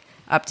like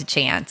up to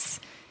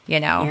chance,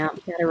 Yeah,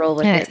 you gotta roll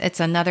with it. It's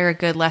another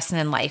good lesson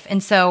in life.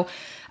 And so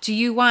Do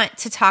you want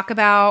to talk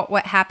about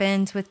what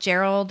happened with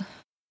Gerald?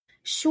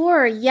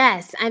 Sure.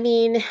 Yes. I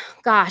mean,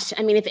 gosh,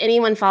 if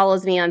anyone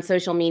follows me on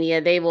social media,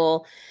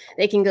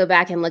 they can go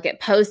back and look at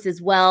posts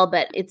as well,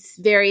 but it's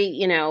very,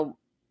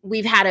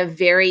 we've had a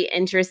very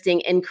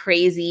interesting and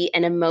crazy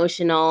and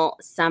emotional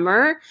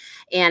summer,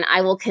 and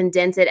I will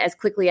condense it as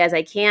quickly as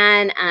I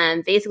can.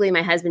 Basically,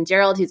 my husband,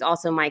 Gerald, who's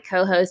also my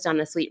co-host on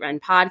the Sweet Run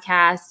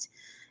podcast,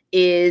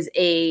 is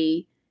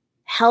a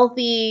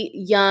healthy,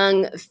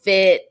 young,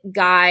 fit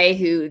guy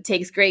who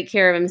takes great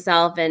care of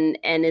himself and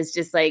is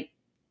just like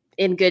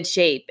in good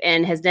shape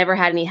and has never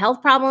had any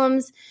health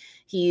problems.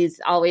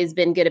 He's always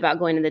been good about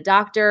going to the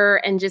doctor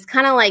and just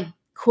kind of like,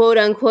 quote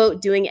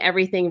unquote, doing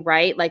everything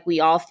right, like we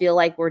all feel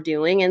like we're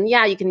doing. And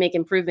yeah, you can make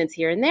improvements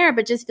here and there,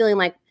 but just feeling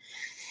like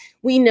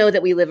we know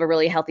that we live a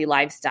really healthy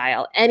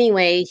lifestyle.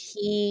 Anyway,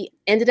 he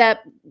ended up,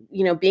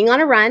 being on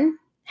a run,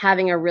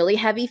 having a really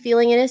heavy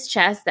feeling in his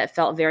chest that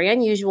felt very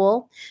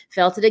unusual,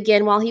 felt it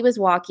again while he was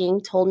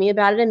walking, told me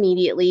about it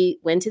immediately,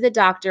 went to the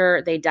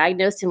doctor. They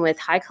diagnosed him with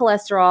high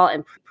cholesterol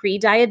and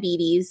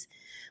pre-diabetes,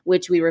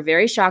 which we were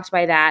very shocked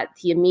by that.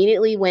 He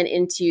immediately went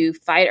into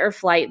fight or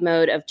flight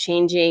mode of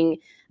changing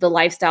the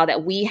lifestyle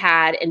that we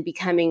had and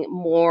becoming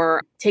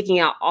more, taking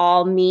out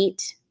all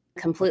meat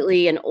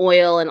completely and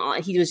oil and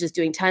all. He was just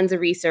doing tons of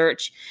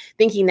research,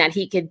 thinking that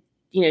he could,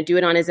 do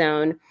it on his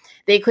own.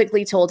 They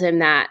quickly told him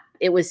that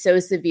it was so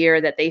severe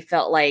that they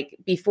felt like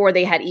before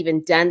they had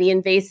even done the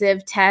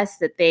invasive test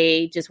that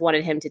they just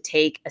wanted him to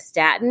take a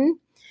statin.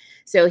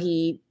 So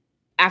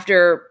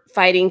after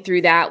fighting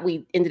through that,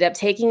 we ended up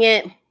taking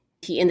it.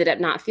 He ended up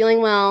not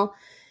feeling well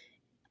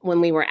when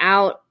we were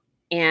out,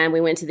 and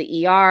we went to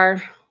the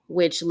ER,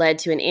 which led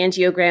to an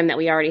angiogram that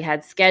we already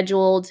had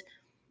scheduled,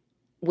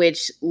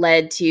 which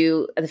led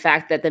to the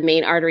fact that the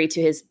main artery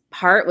to his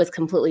heart was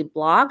completely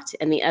blocked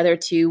and the other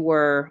two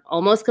were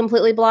almost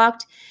completely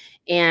blocked,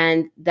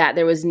 and that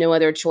there was no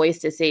other choice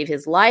to save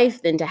his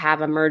life than to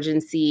have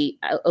emergency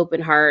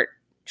open heart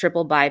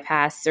triple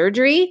bypass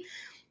surgery.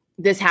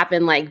 This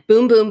happened like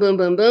boom, boom, boom,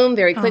 boom, boom,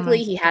 very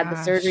quickly. He had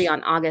the surgery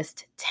on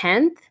August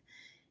 10th,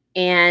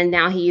 and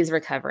now he is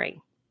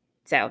recovering.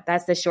 So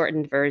that's the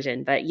shortened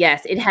version. But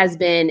yes, it has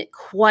been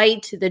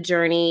quite the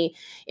journey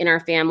in our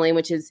family,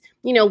 which is,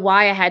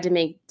 why I had to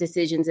make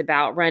decisions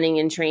about running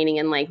and training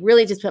and like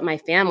really just put my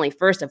family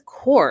first, of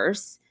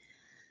course.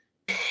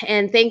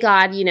 And thank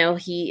God,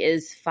 he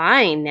is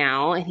fine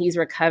now and he's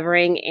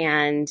recovering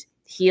and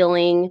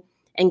healing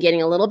and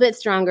getting a little bit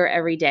stronger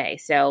every day.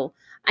 So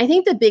I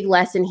think the big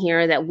lesson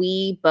here that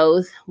we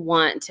both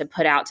want to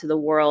put out to the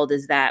world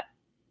is that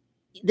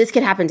this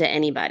could happen to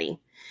anybody.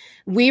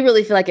 We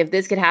really feel like if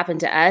this could happen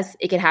to us,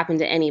 it could happen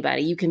to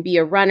anybody. You can be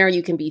a runner,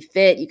 you can be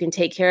fit, you can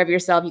take care of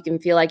yourself, you can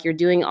feel like you're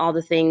doing all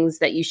the things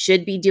that you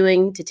should be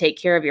doing to take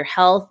care of your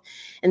health,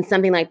 and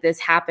something like this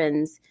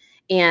happens.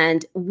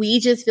 And we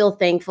just feel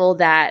thankful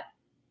that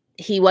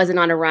he wasn't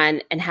on a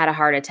run and had a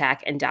heart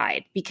attack and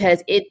died,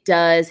 because it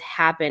does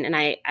happen. And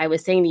I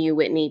was saying to you,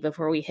 Whitney,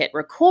 before we hit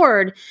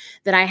record,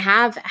 that I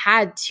have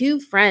had two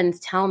friends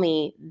tell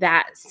me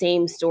that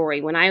same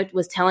story. When I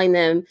was telling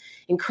them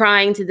and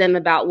crying to them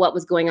about what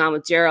was going on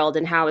with Gerald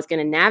and how I was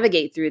going to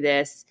navigate through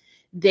this,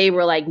 they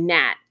were like,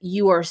 Nat,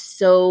 you are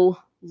so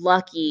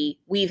lucky.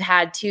 We've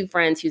had two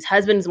friends whose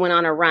husbands went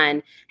on a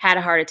run, had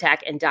a heart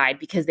attack and died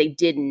because they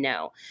didn't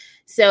know.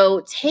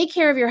 So take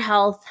care of your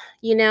health,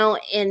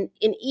 and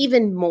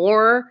even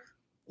more,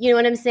 you know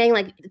what I'm saying?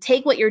 Like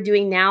take what you're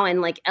doing now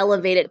and like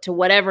elevate it to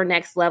whatever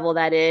next level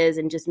that is,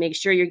 and just make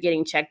sure you're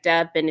getting checked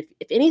up. And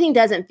if anything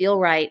doesn't feel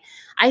right,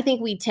 I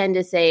think we tend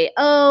to say,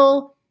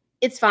 oh,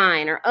 it's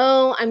fine, or,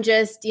 oh, I'm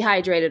just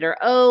dehydrated, or,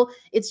 oh,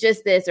 it's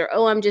just this, or,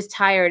 oh, I'm just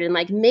tired. And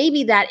like,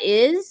 maybe that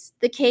is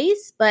the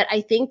case, but I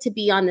think to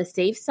be on the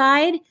safe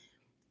side,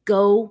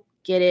 go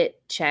get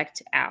it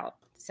checked out.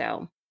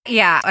 So,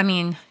 yeah,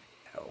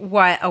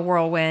 what a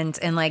whirlwind.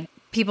 And like,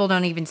 people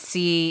don't even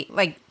see,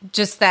 like,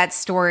 just that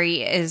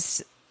story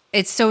it's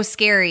so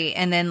scary.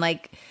 And then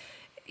like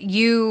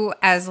you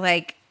as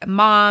like a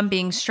mom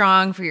being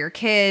strong for your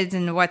kids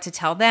and what to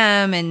tell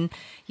them. And,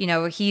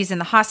 he's in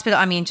the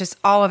hospital. Just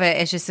all of it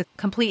is just a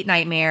complete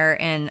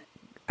nightmare. And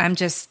I'm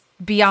just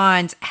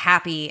beyond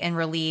happy and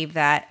relieved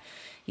that,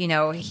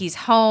 he's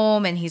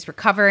home and he's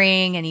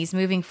recovering and he's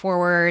moving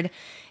forward.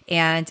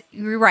 And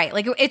you're right.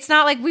 Like, it's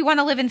not like we want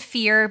to live in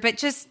fear, but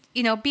just,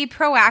 be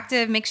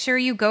proactive. Make sure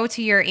you go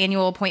to your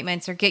annual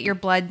appointments or get your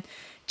blood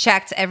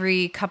checked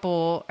every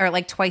couple or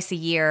like twice a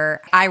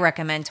year. I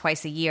recommend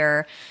twice a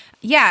year.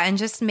 Yeah. And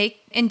just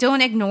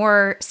don't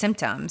ignore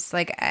symptoms.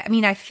 Like,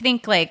 I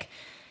think like,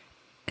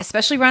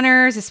 especially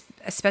runners,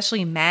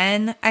 especially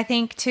men, I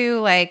think too,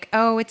 like,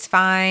 oh, it's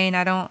fine.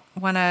 I don't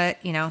want to,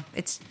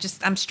 it's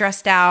just, I'm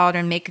stressed out,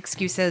 and make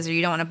excuses, or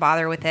you don't want to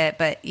bother with it.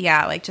 But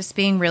yeah, like just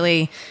being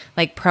really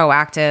like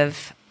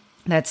proactive.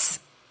 That's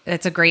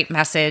a great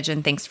message.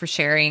 And thanks for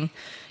sharing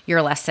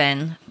your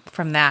lesson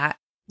from that.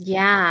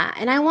 Yeah.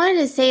 And I wanted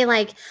to say,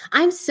 like,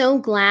 I'm so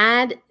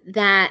glad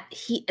that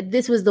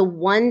this was the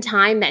one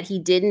time that he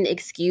didn't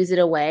excuse it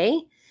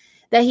away.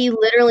 that he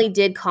literally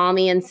did call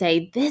me and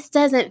say, this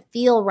doesn't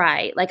feel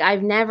right. Like,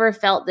 I've never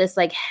felt this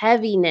like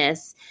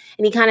heaviness.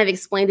 And he kind of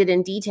explained it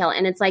in detail.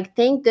 And it's like,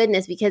 thank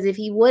goodness, because if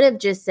he would have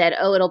just said,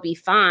 oh, it'll be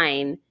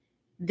fine,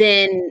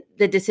 then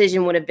the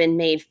decision would have been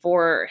made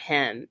for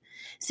him.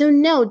 So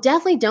no,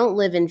 definitely don't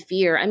live in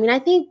fear. I mean, I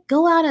think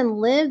go out and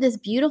live this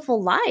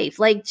beautiful life.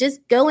 Like,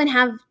 just go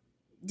and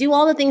do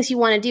all the things you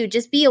want to do.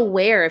 Just be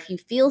aware if you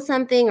feel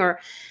something, or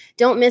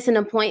don't miss an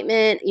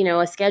appointment,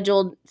 a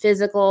scheduled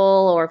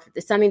physical, or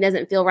if something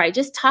doesn't feel right,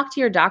 just talk to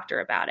your doctor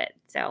about it.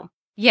 So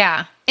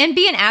yeah. And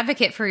be an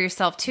advocate for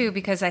yourself too,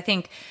 because I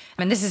think,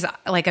 this is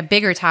like a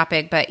bigger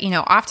topic, but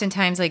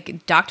oftentimes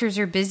like doctors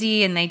are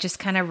busy and they just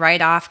kind of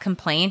write off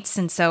complaints.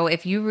 And so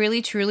if you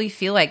really truly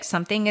feel like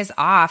something is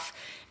off,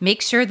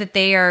 make sure that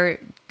they are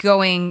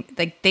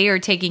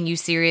taking you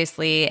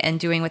seriously and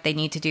doing what they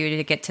need to do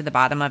to get to the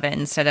bottom of it,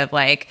 instead of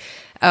like,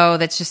 oh,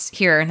 that's just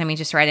here, let me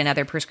just write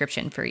another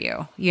prescription for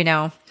you,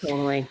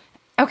 Totally.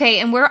 Okay.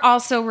 And we're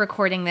also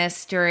recording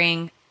this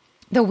during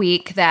the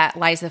week that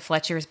Liza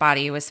Fletcher's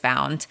body was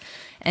found.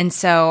 And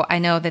so I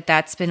know that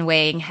that's been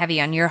weighing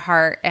heavy on your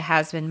heart. It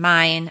has been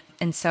mine.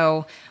 And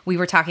so we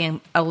were talking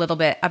a little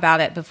bit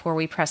about it before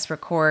we press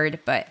record,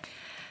 but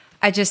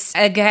I just,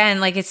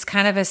 again, like, it's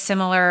kind of a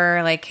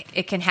similar, like,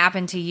 it can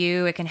happen to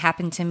you, it can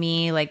happen to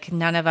me. Like,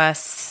 none of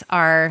us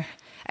are,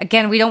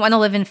 again, we don't want to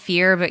live in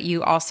fear, but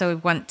you also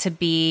want to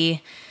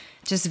be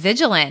just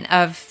vigilant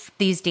of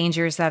these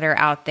dangers that are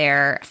out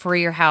there for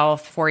your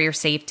health, for your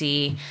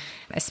safety,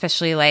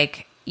 especially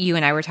like you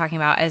and I were talking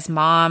about as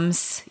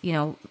moms.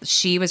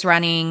 She was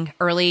running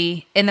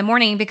early in the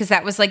morning because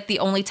that was like the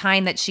only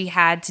time that she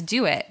had to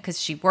do it, because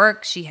she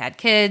worked, she had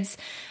kids.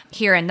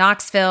 Here in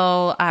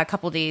Knoxville, a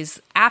couple days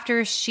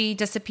after she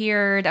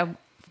disappeared, a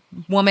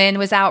woman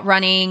was out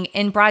running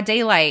in broad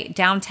daylight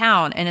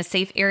downtown in a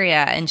safe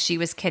area, and she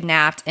was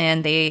kidnapped,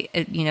 and they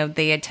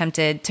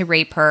attempted to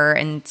rape her,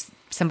 and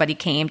somebody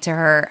came to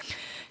her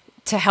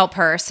to help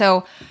her.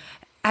 So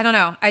I don't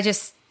know. I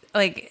just,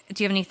 like,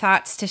 do you have any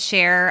thoughts to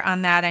share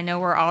on that? I know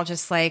we're all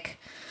just like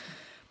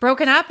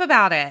broken up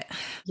about it.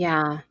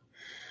 Yeah.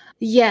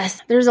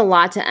 Yes, there's a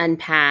lot to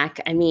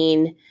unpack. I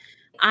mean,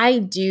 I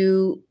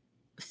do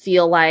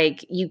feel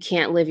like you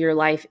can't live your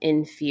life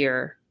in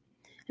fear.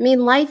 I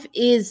mean, life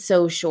is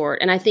so short,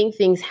 and I think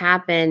things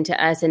happen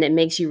to us and it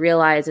makes you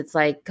realize, it's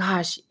like,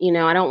 gosh,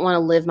 I don't want to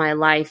live my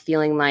life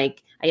feeling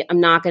like I'm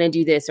not going to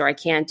do this or I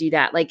can't do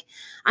that. Like,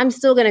 I'm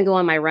still going to go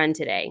on my run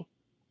today.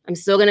 I'm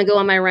still going to go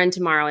on my run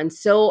tomorrow. And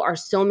so are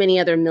so many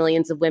other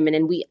millions of women,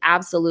 and we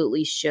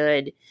absolutely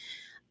should.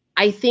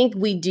 I think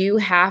we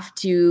have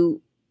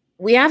to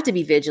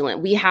be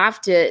vigilant. We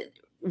have to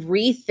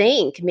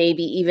rethink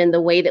maybe even the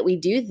way that we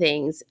do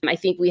things. I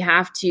think we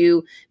have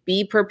to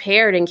be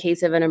prepared in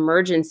case of an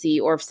emergency,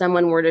 or if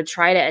someone were to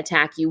try to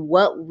attack you,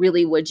 what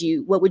would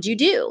you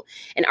do?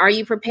 And are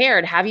you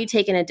prepared? Have you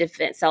taken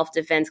a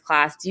self-defense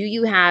class? Do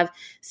you have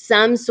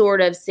some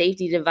sort of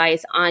safety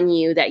device on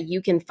you that you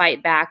can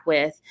fight back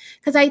with?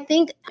 Because I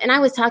think, and I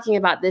was talking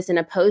about this in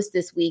a post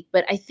this week,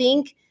 but I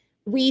think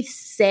we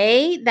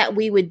say that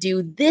we would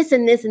do this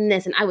and this and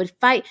this, and I would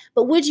fight.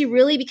 But would you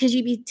really? Because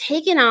you'd be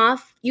taken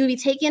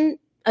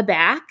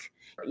aback,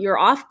 you're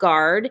off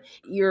guard,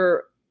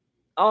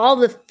 all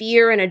the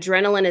fear and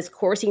adrenaline is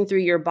coursing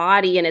through your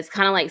body. And it's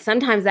kind of like,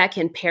 sometimes that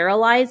can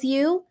paralyze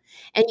you.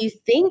 And you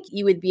think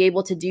you would be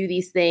able to do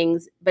these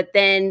things, but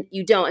then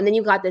you don't. And then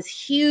you've got this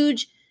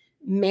huge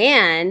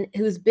man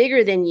who's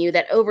bigger than you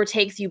that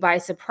overtakes you by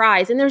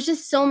surprise. And there's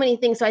just so many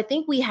things. So I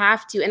think we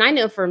have to, and I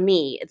know for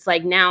me, it's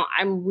like, now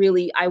I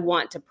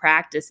want to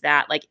practice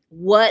that. Like,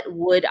 what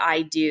would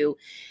I do?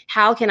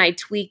 How can I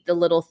tweak the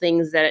little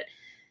things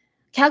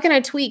how can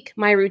I tweak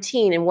my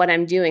routine and what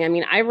I'm doing? I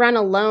mean, I run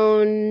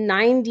alone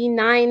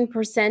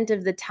 99%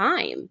 of the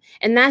time.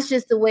 And that's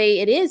just the way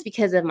it is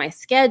because of my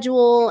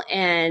schedule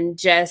and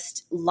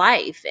just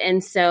life.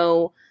 And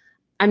so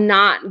I'm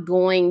not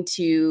going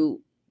to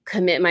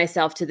commit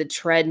myself to the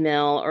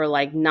treadmill, or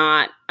I'm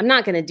not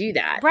going to do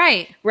that.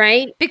 Right.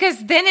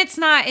 Because then it's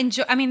not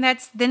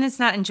it's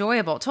not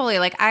enjoyable. Totally.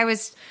 Like, I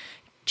was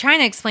trying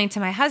to explain to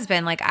my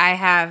husband, like, I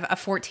have a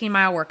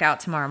 14-mile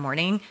workout tomorrow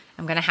morning.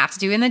 I'm going to have to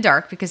do in the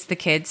dark because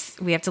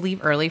we have to leave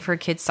early for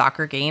kids'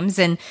 soccer games.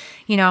 And,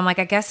 I'm like,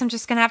 I guess I'm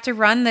just going to have to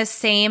run the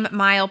same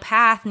mile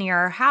path near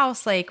our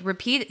house, like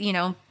repeat,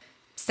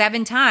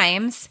 7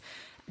 times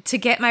to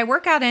get my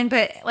workout in.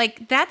 But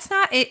like, that's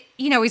not it.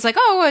 He's like,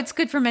 oh, it's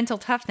good for mental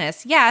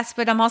toughness. Yes.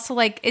 But I'm also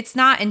like, it's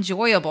not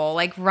enjoyable.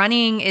 Like,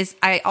 running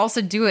I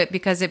also do it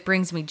because it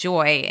brings me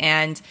joy.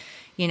 And,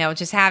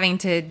 just having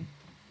to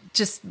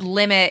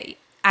limit,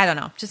 I don't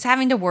know, just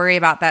having to worry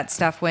about that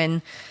stuff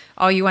when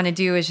all you want to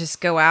do is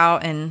just go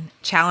out and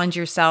challenge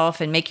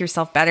yourself and make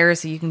yourself better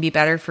so you can be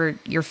better for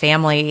your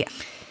family.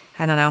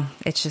 I don't know.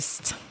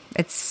 It's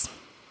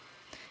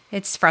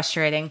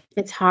frustrating.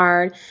 It's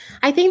hard.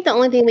 I think the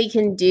only thing we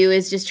can do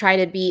is just try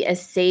to be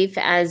as safe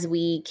as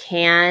we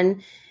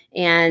can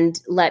and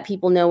let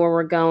people know where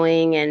we're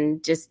going,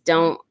 and just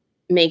don't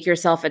make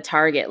yourself a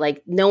target.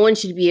 Like, no one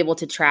should be able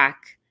to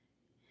track.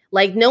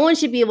 Like, no one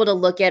should be able to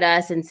look at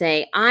us and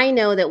say, I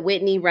know that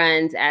Whitney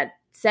runs at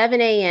 7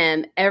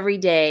 a.m. every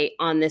day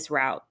on this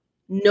route.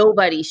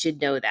 Nobody should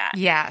know that.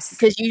 Yes.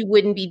 Because you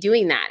wouldn't be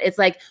doing that. It's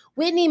like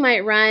Whitney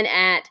might run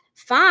at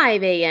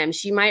 5 a.m.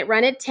 She might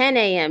run at 10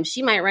 a.m.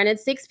 She might run at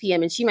 6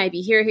 p.m. and she might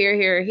be here, here,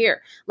 here,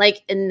 here.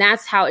 Like, and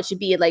that's how it should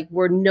be, like,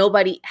 where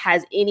nobody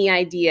has any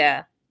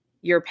idea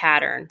your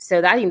pattern. So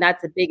I think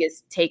that's the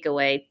biggest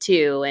takeaway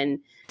too. And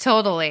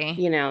totally,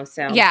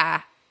 so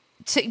yeah.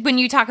 When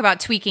you talk about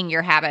tweaking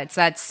your habits,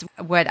 that's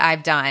what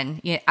I've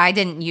done. I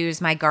didn't use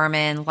my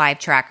Garmin live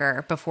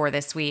tracker before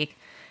this week,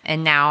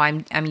 and now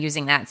I'm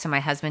using that so my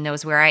husband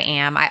knows where I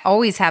am. I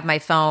always have my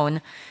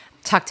phone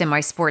tucked in my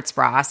sports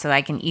bra so that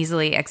I can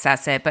easily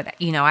access it. But,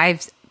 I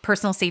have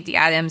personal safety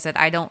items that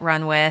I don't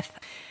run with,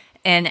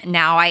 and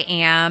now I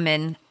am.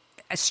 And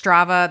the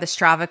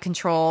Strava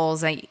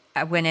controls, I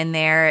went in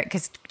there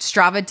because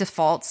Strava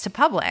defaults to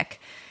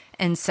public.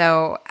 And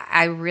so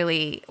I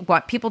really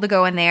want people to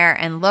go in there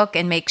and look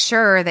and make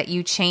sure that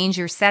you change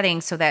your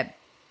settings so that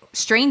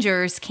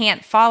strangers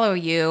can't follow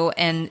you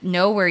and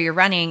know where you're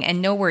running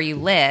and know where you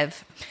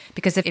live.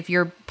 Because if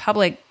you're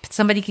public,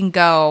 somebody can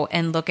go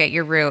and look at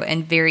your route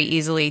and very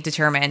easily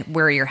determine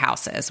where your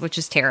house is, which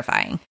is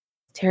terrifying.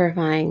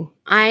 Terrifying.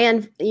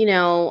 I've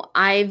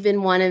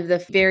been one of the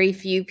very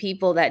few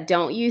people that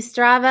don't use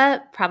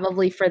Strava,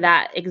 probably for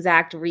that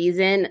exact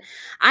reason.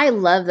 I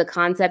love the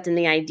concept and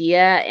the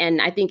idea,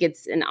 and I think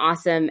it's an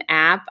awesome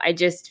app. I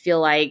just feel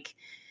like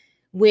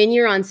when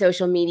you're on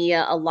social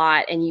media a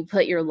lot and you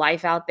put your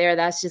life out there,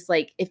 that's just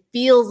like, it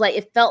felt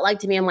like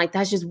to me, I'm like,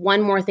 that's just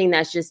one more thing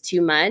that's just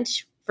too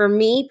much. For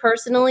me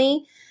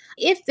personally,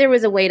 if there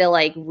was a way to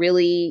like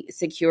really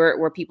secure it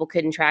where people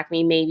couldn't track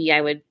me, maybe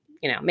I would,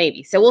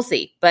 maybe. So we'll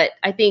see. But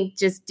I think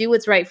just do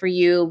what's right for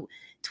you,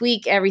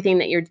 tweak everything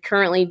that you're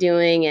currently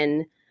doing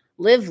and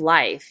live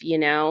life,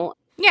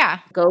 Yeah.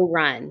 Go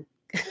run.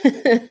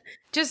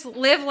 Just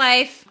live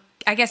life,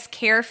 I guess,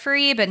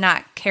 carefree, but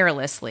not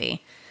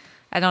carelessly.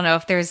 I don't know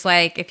if there's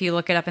if you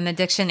look it up in the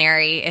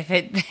dictionary,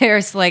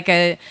 there's like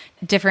a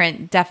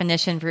different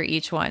definition for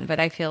each one.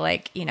 But I feel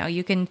like,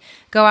 you can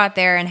go out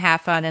there and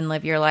have fun and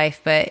live your life,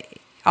 but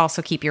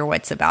also keep your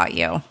wits about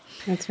you.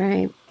 That's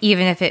right.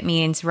 Even if it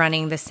means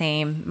running the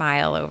same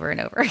mile over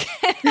and over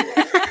again.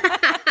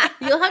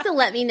 You'll have to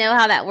let me know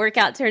how that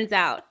workout turns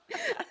out.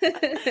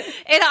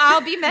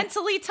 I'll be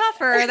mentally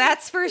tougher,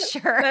 that's for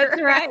sure.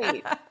 That's right.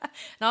 And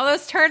all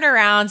those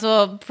turnarounds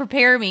will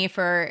prepare me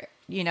for,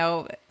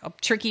 a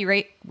tricky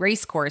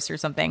race course or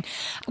something.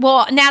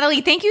 Well,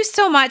 Natalie, thank you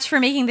so much for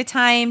making the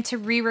time to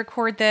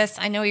re-record this.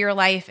 I know your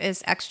life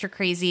is extra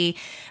crazy,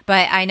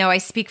 but I know I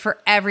speak for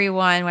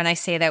everyone when I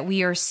say that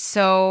we are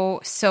so,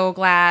 so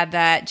glad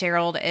that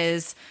Gerald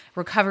is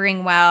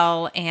recovering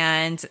well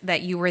and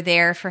that you were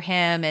there for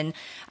him. And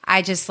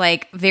I just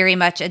very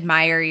much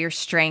admire your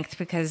strength,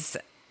 because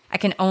I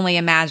can only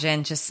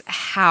imagine just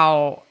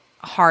how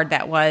hard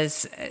that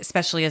was,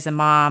 especially as a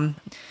mom,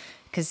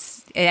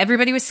 because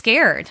everybody was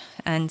scared.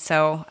 And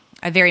so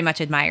I very much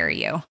admire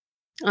you.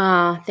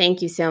 Oh,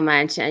 thank you so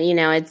much. And,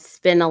 it's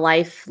been a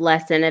life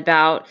lesson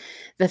about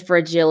the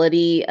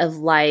fragility of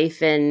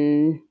life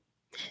and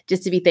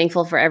just to be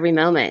thankful for every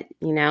moment,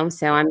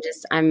 So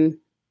I'm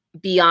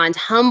beyond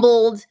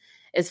humbled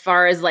as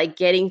far as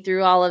getting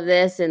through all of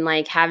this and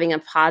having a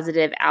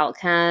positive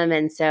outcome.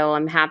 And so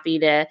I'm happy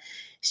to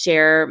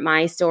share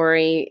my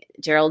story,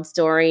 Gerald's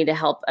story, to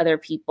help other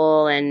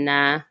people. And,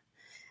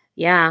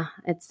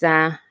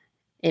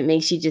 it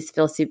makes you just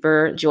feel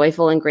super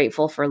joyful and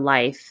grateful for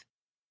life.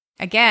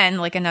 Again,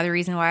 another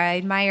reason why I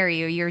admire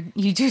you.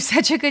 You do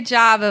such a good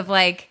job of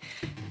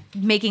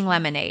making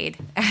lemonade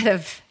out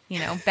of,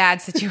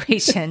 bad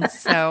situations.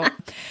 So,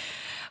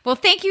 well,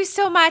 thank you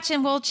so much,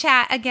 and we'll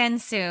chat again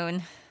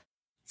soon.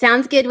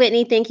 Sounds good,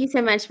 Whitney. Thank you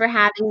so much for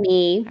having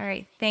me. All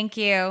right. Thank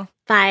you.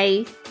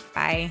 Bye.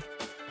 Bye.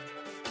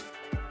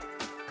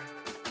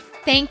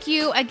 Thank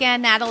you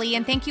again, Natalie,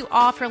 and thank you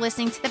all for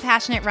listening to The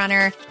Passionate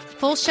Runner.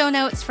 Full show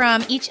notes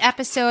from each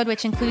episode,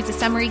 which includes a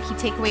summary, key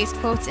takeaways,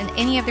 quotes, and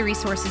any of the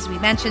resources we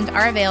mentioned,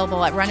 are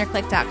available at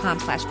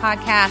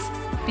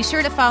runnerclick.com/podcast. Be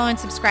sure to follow and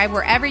subscribe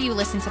wherever you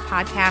listen to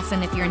podcasts.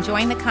 And if you're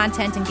enjoying the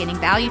content and getting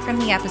value from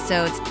the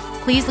episodes,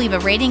 please leave a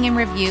rating and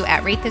review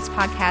at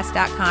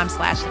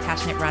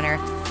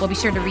ratethispodcast.com/thepassionaterunner. We'll be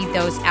sure to read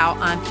those out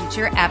on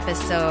future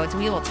episodes.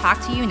 We will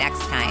talk to you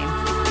next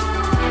time.